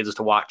like my kids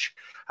to watch.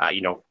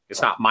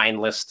 It's not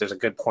mindless. There's a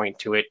good point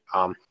to it.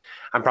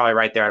 I'm probably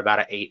right there at about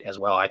an 8 as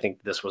well. I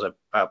think this was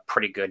a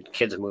pretty good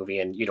kids movie,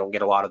 and you don't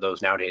get a lot of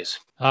those nowadays.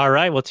 All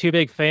right. Well, two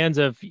big fans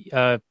of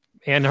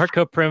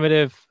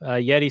anarcho-primitive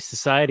Yeti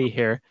society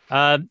here.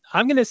 I'm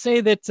going to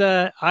say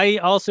that I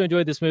also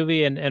enjoyed this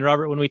movie. And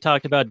Robert, when we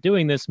talked about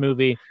doing this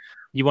movie,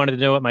 you wanted to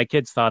know what my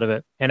kids thought of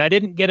it. And I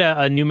didn't get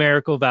a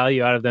numerical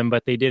value out of them,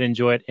 but they did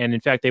enjoy it. And in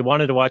fact, they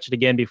wanted to watch it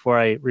again before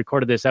I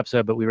recorded this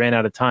episode, but we ran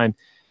out of time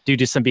due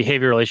to some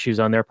behavioral issues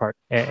on their part.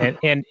 And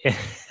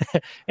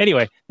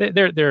anyway,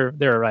 they're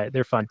all right.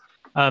 They're fun.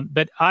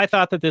 But I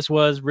thought that this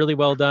was really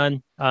well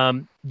done. I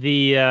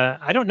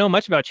don't know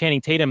much about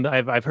Channing Tatum.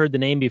 I've heard the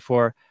name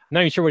before. I'm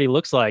not even sure what he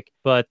looks like,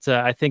 but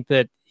I think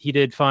that he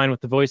did fine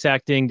with the voice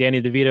acting.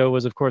 Danny DeVito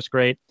was, of course,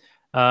 great.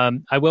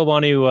 I will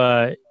want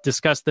to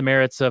discuss the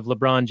merits of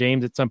LeBron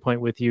James at some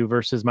point with you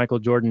versus Michael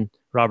Jordan,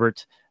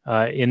 Robert,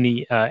 in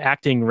the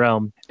acting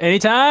realm.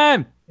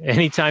 Anytime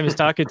is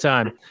talking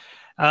time.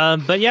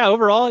 But yeah,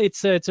 overall,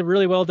 it's a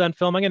really well done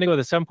film. I'm going to go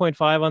with a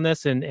 7.5 on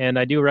this, and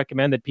I do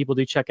recommend that people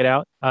do check it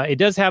out. It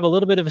does have a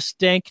little bit of a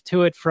stank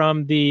to it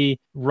from the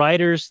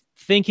writers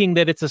thinking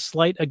that it's a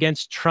slight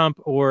against Trump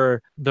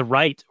or the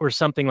right or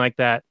something like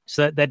that.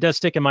 So that does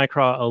stick in my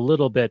craw a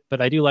little bit. But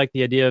I do like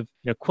the idea of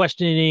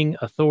questioning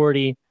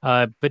authority,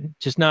 but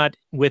just not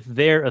with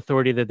their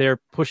authority that they're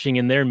pushing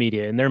in their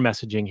media and their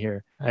messaging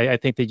here. I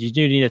think that you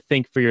do need to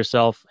think for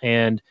yourself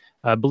and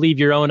believe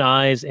your own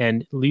eyes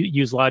and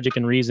use logic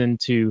and reason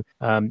to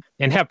and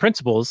have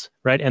principles,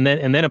 right? And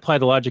then apply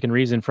the logic and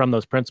reason from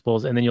those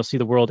principles, and then you'll see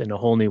the world in a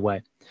whole new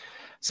way.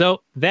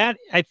 So that,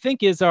 I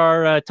think, is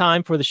our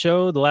time for the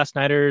show. The Last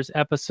Nighters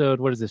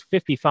episode,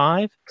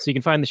 55? So you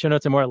can find the show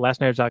notes and more at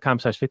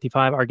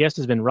lastnighters.com/55. Our guest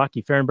has been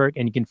Rocky Fahrenberg,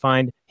 and you can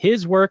find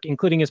his work,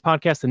 including his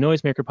podcast, The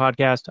Noisemaker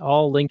Podcast,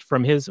 all linked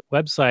from his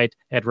website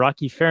at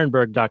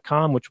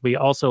rockyfahrenberg.com, which we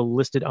also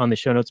listed on the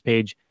show notes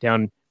page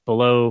down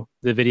below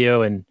the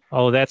video and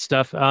all of that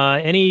stuff.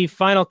 Any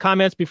final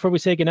comments before we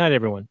say goodnight,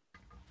 everyone?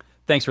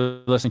 Thanks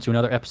for listening to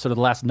another episode of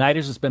The Last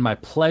Nighters. It's been my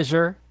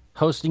pleasure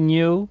hosting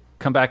you.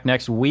 Come back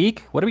next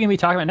week. What are we going to be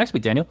talking about next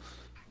week, Daniel?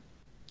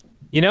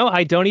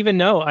 I don't even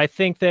know. I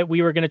think that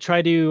we were going to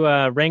try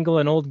to wrangle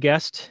an old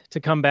guest to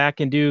come back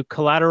and do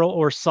Collateral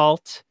or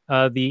Salt,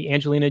 the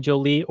Angelina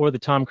Jolie or the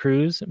Tom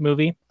Cruise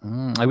movie.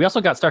 We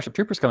also got Starship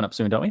Troopers coming up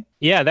soon, don't we?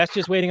 Yeah, that's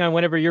just waiting on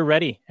whenever you're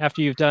ready,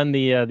 after you've done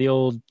the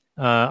old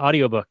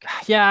audiobook.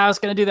 Yeah, I was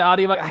going to do the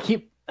audiobook.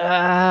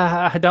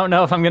 I don't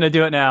know if I'm going to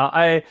do it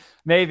now.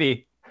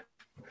 Maybe.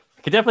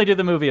 Could definitely do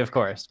the movie, of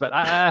course, but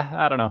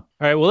I don't know. All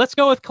right, well, let's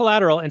go with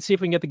Collateral and see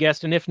if we can get the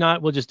guest, and if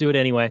not, we'll just do it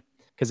anyway,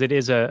 because it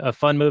is a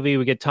fun movie.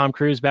 We get Tom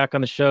Cruise back on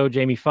the show,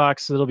 Jamie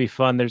Foxx, so it'll be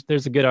fun.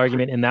 There's a good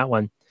argument in that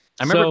one.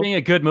 I remember it being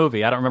a good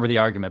movie. I don't remember the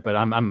argument, but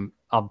I'm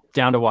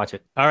down to watch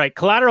it. All right,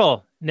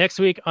 Collateral next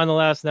week on The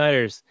Last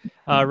Nighters.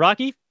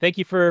 Rocky, thank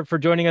you for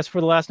joining us for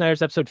The Last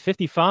Nighters episode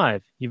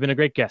 55. You've been a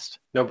great guest.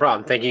 No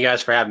problem. Thank you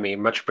guys for having me.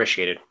 Much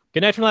appreciated.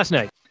 Good night from last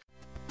night.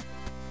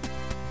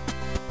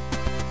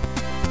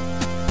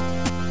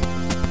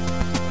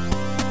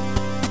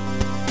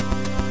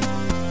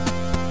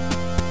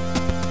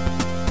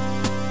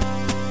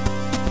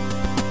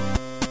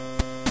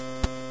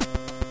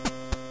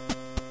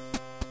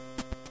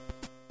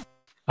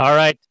 All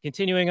right.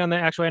 Continuing on the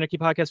Actual Anarchy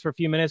podcast for a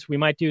few minutes, we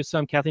might do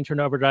some Kathleen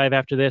Turner Overdrive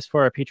after this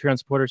for our Patreon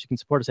supporters. You can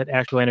support us at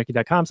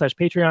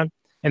actualanarchy.com/Patreon.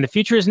 And the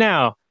future is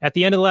now. At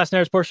the end of the last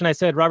Nighters portion, I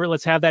said, Robert,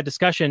 let's have that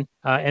discussion.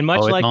 And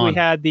much like we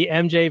had the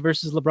MJ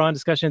versus LeBron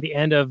discussion at the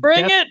end of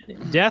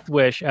Death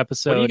Wish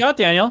episode. What do you got,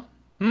 Daniel?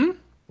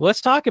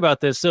 Let's talk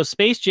about this. So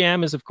Space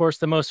Jam is, of course,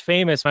 the most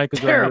famous Michael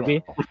Jordan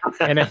movie.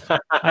 And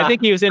I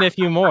think he was in a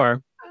few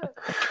more.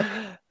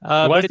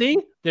 Was he?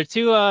 They're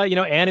two,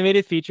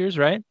 animated features,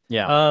 right?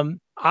 Yeah.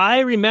 I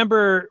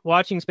remember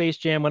watching Space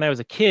Jam when I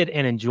was a kid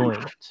and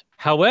enjoying it.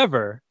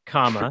 However,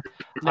 that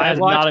is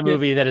not a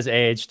movie that has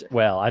aged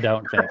well, I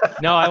don't think.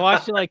 No, I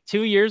watched it like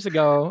 2 years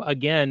ago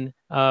again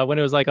when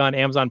it was like on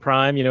Amazon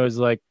Prime. You know, it was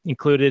like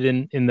included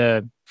in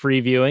the free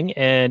viewing.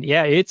 And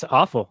yeah, it's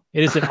awful.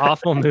 It is an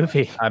awful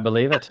movie. I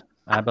believe it.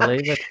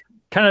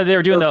 Kind of, they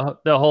were doing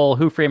the whole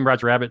Who Framed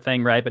Roger Rabbit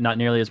thing, right? But not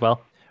nearly as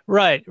well.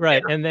 Right.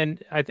 And then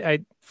I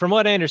from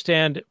what I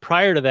understand,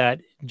 prior to that,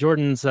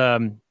 Jordan's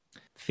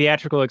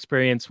theatrical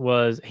experience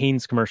was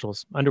Hanes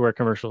commercials, underwear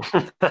commercials.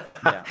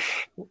 Yeah.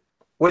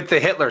 With the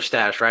Hitler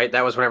stash, right?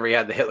 That was whenever he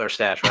had the Hitler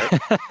stash, right?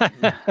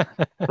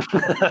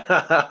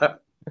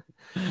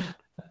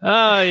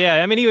 Oh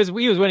yeah, I mean he was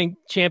winning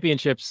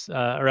championships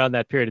around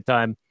that period of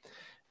time,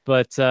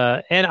 but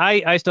and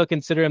I still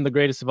consider him the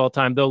greatest of all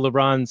time, though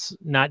LeBron's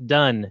not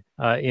done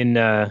but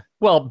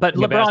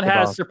LeBron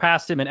has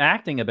surpassed him in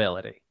acting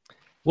ability.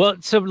 Well,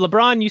 so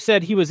LeBron, you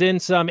said he was in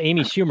some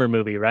Amy Schumer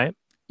movie, right?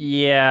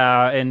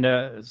 Yeah,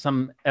 and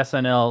some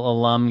SNL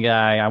alum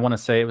guy. I want to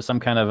say it was some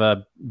kind of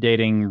a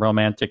dating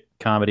romantic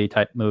comedy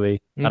type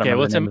movie. Okay,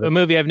 well, it's a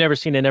movie I've never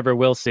seen and never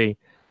will see.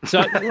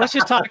 So let's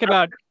just talk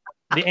about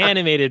the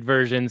animated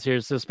versions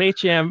here. So Space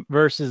Jam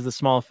versus the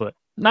Smallfoot.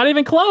 Not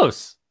even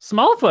close.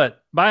 Smallfoot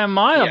by a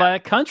mile, by a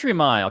country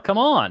mile. Come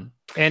on.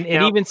 And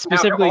even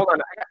specifically... Hold on.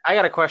 I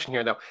got a question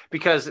here, though,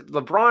 because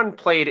LeBron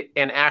played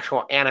an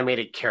actual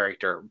animated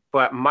character,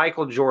 but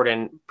Michael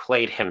Jordan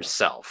played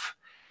himself.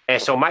 And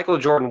so Michael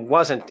Jordan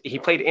he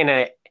played in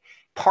a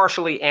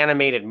partially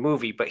animated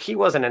movie, but he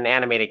wasn't an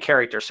animated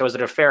character. So is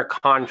it a fair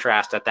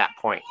contrast at that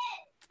point?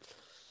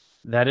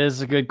 That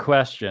is a good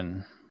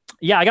question.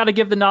 Yeah, I got to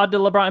give the nod to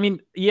LeBron. I mean,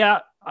 he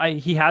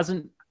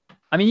hasn't.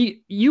 I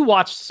mean, you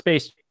watched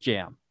Space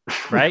Jam,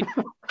 right?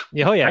 Oh,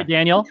 yeah. Right,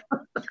 Daniel?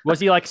 Was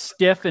he like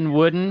stiff and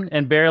wooden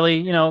and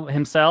barely,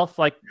 himself,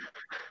 like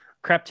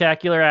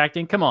craptacular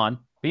acting? Come on,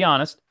 be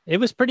honest. It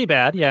was pretty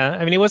bad, yeah.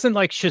 I mean, it wasn't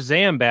like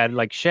Shazam bad,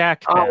 like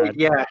Shaq bad. Oh,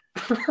 yeah.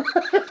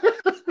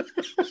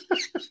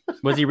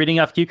 Was he reading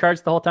off cue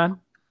cards the whole time?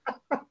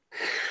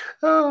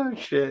 Oh,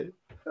 shit.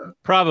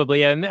 Probably,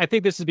 yeah. And I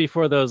think this is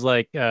before those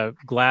like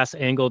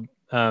glass-angled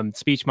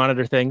speech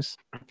monitor things.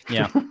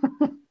 Yeah.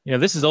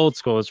 This is old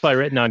school. It's probably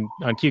written on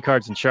cue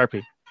cards and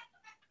Sharpie.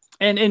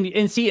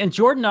 And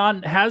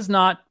Jordan has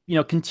not,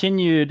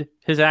 continued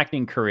his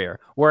acting career.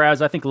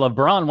 Whereas I think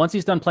LeBron, once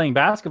he's done playing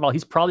basketball,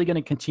 he's probably going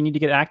to continue to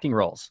get acting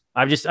roles.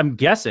 I'm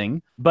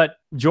guessing. But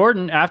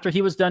Jordan, after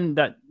he was done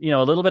that,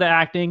 a little bit of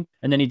acting,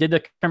 and then he did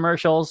the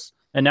commercials,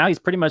 and now he's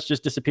pretty much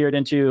just disappeared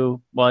into,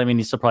 well, I mean,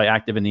 he's still probably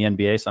active in the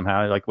NBA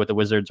somehow, like with the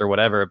Wizards or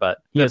whatever. But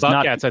the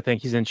Bobcats, I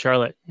think he's in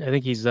Charlotte. I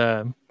think he's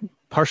a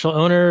partial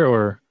owner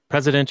or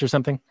president or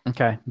something.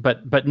 Okay,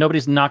 but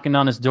nobody's knocking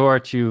on his door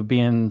to be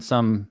in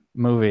some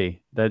movie.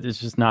 That is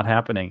just not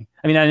happening.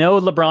 I mean, I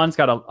know LeBron's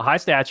got a high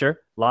stature.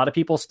 A lot of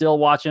people still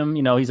watch him.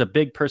 He's a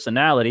big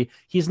personality.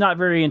 He's not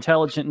very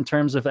intelligent in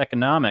terms of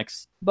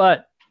economics,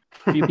 but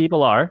few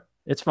people are.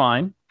 It's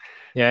fine.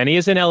 Yeah, and he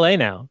is in LA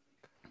now.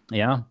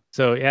 Yeah.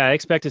 So yeah, I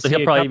expect to see.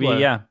 He'll probably be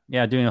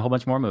doing a whole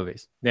bunch more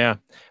movies. Yeah.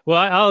 Well,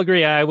 I'll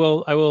agree. I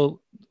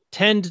will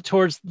tend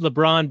towards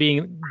LeBron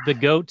being the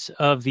GOAT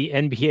of the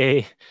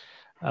NBA.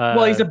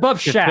 Well, he's above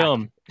Shaq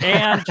film.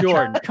 And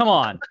Jordan. Come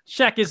on,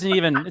 Shaq isn't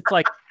even. It's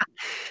like,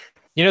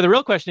 the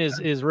real question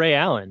is Ray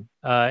Allen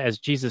as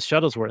Jesus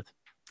Shuttlesworth.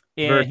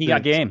 And he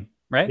got game,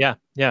 right? Yeah.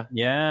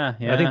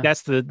 I think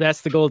that's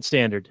the gold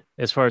standard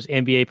as far as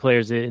NBA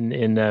players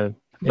in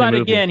But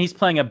again, he's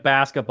playing a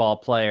basketball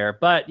player.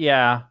 But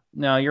yeah,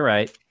 no, you're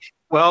right.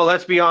 Well,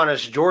 let's be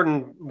honest.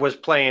 Jordan was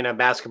playing a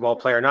basketball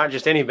player, not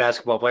just any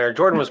basketball player.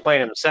 Jordan was playing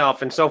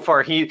himself, and so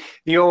far he's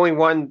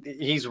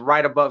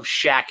right above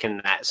Shaq in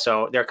that.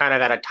 So they're kind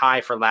of at a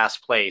tie for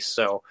last place.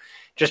 So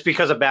just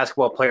because a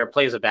basketball player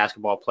plays a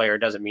basketball player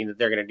doesn't mean that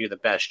they're going to do the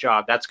best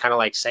job. That's kind of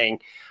like saying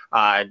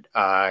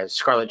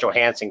Scarlett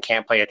Johansson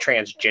can't play a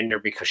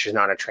transgender because she's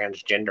not a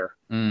transgender.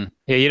 Mm.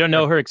 Yeah, you don't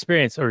know her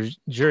experience or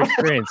your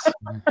experience.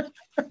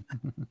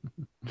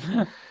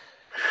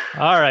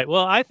 All right.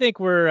 Well, I think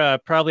we're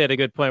probably at a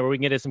good point where we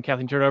can get into some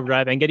Kathleen Turner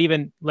Overdrive and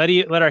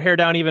let our hair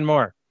down even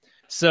more.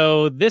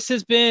 So this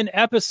has been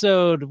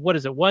episode,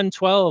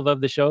 112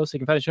 of the show. So you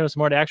can find the show notes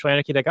more at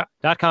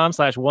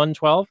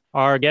actualanarchy.com/112.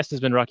 Our guest has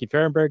been Rocky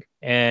Fahrenberg,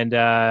 and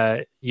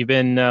you've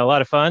been a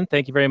lot of fun.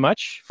 Thank you very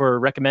much for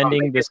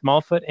recommending the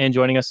Smallfoot and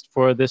joining us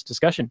for this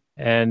discussion.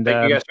 And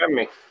thank you guys for having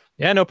me.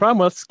 Yeah, no problem.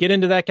 Let's get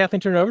into that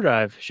Kathleen Turner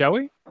Overdrive, shall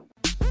we?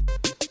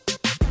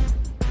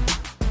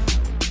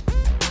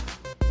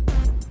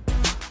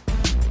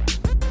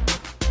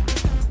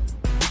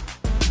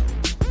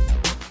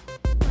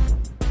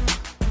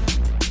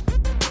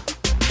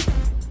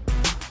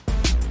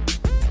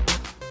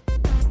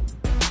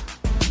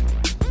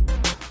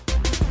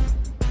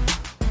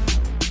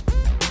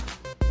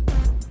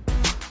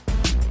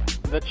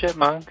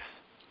 Chipmunks.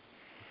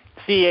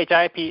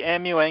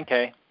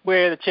 CHIPMUNK.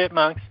 We're the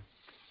Chipmunks.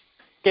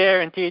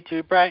 Guaranteed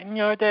to brighten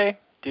your day.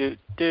 Do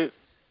do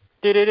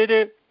do do do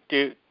do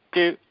do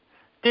do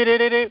do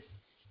do do.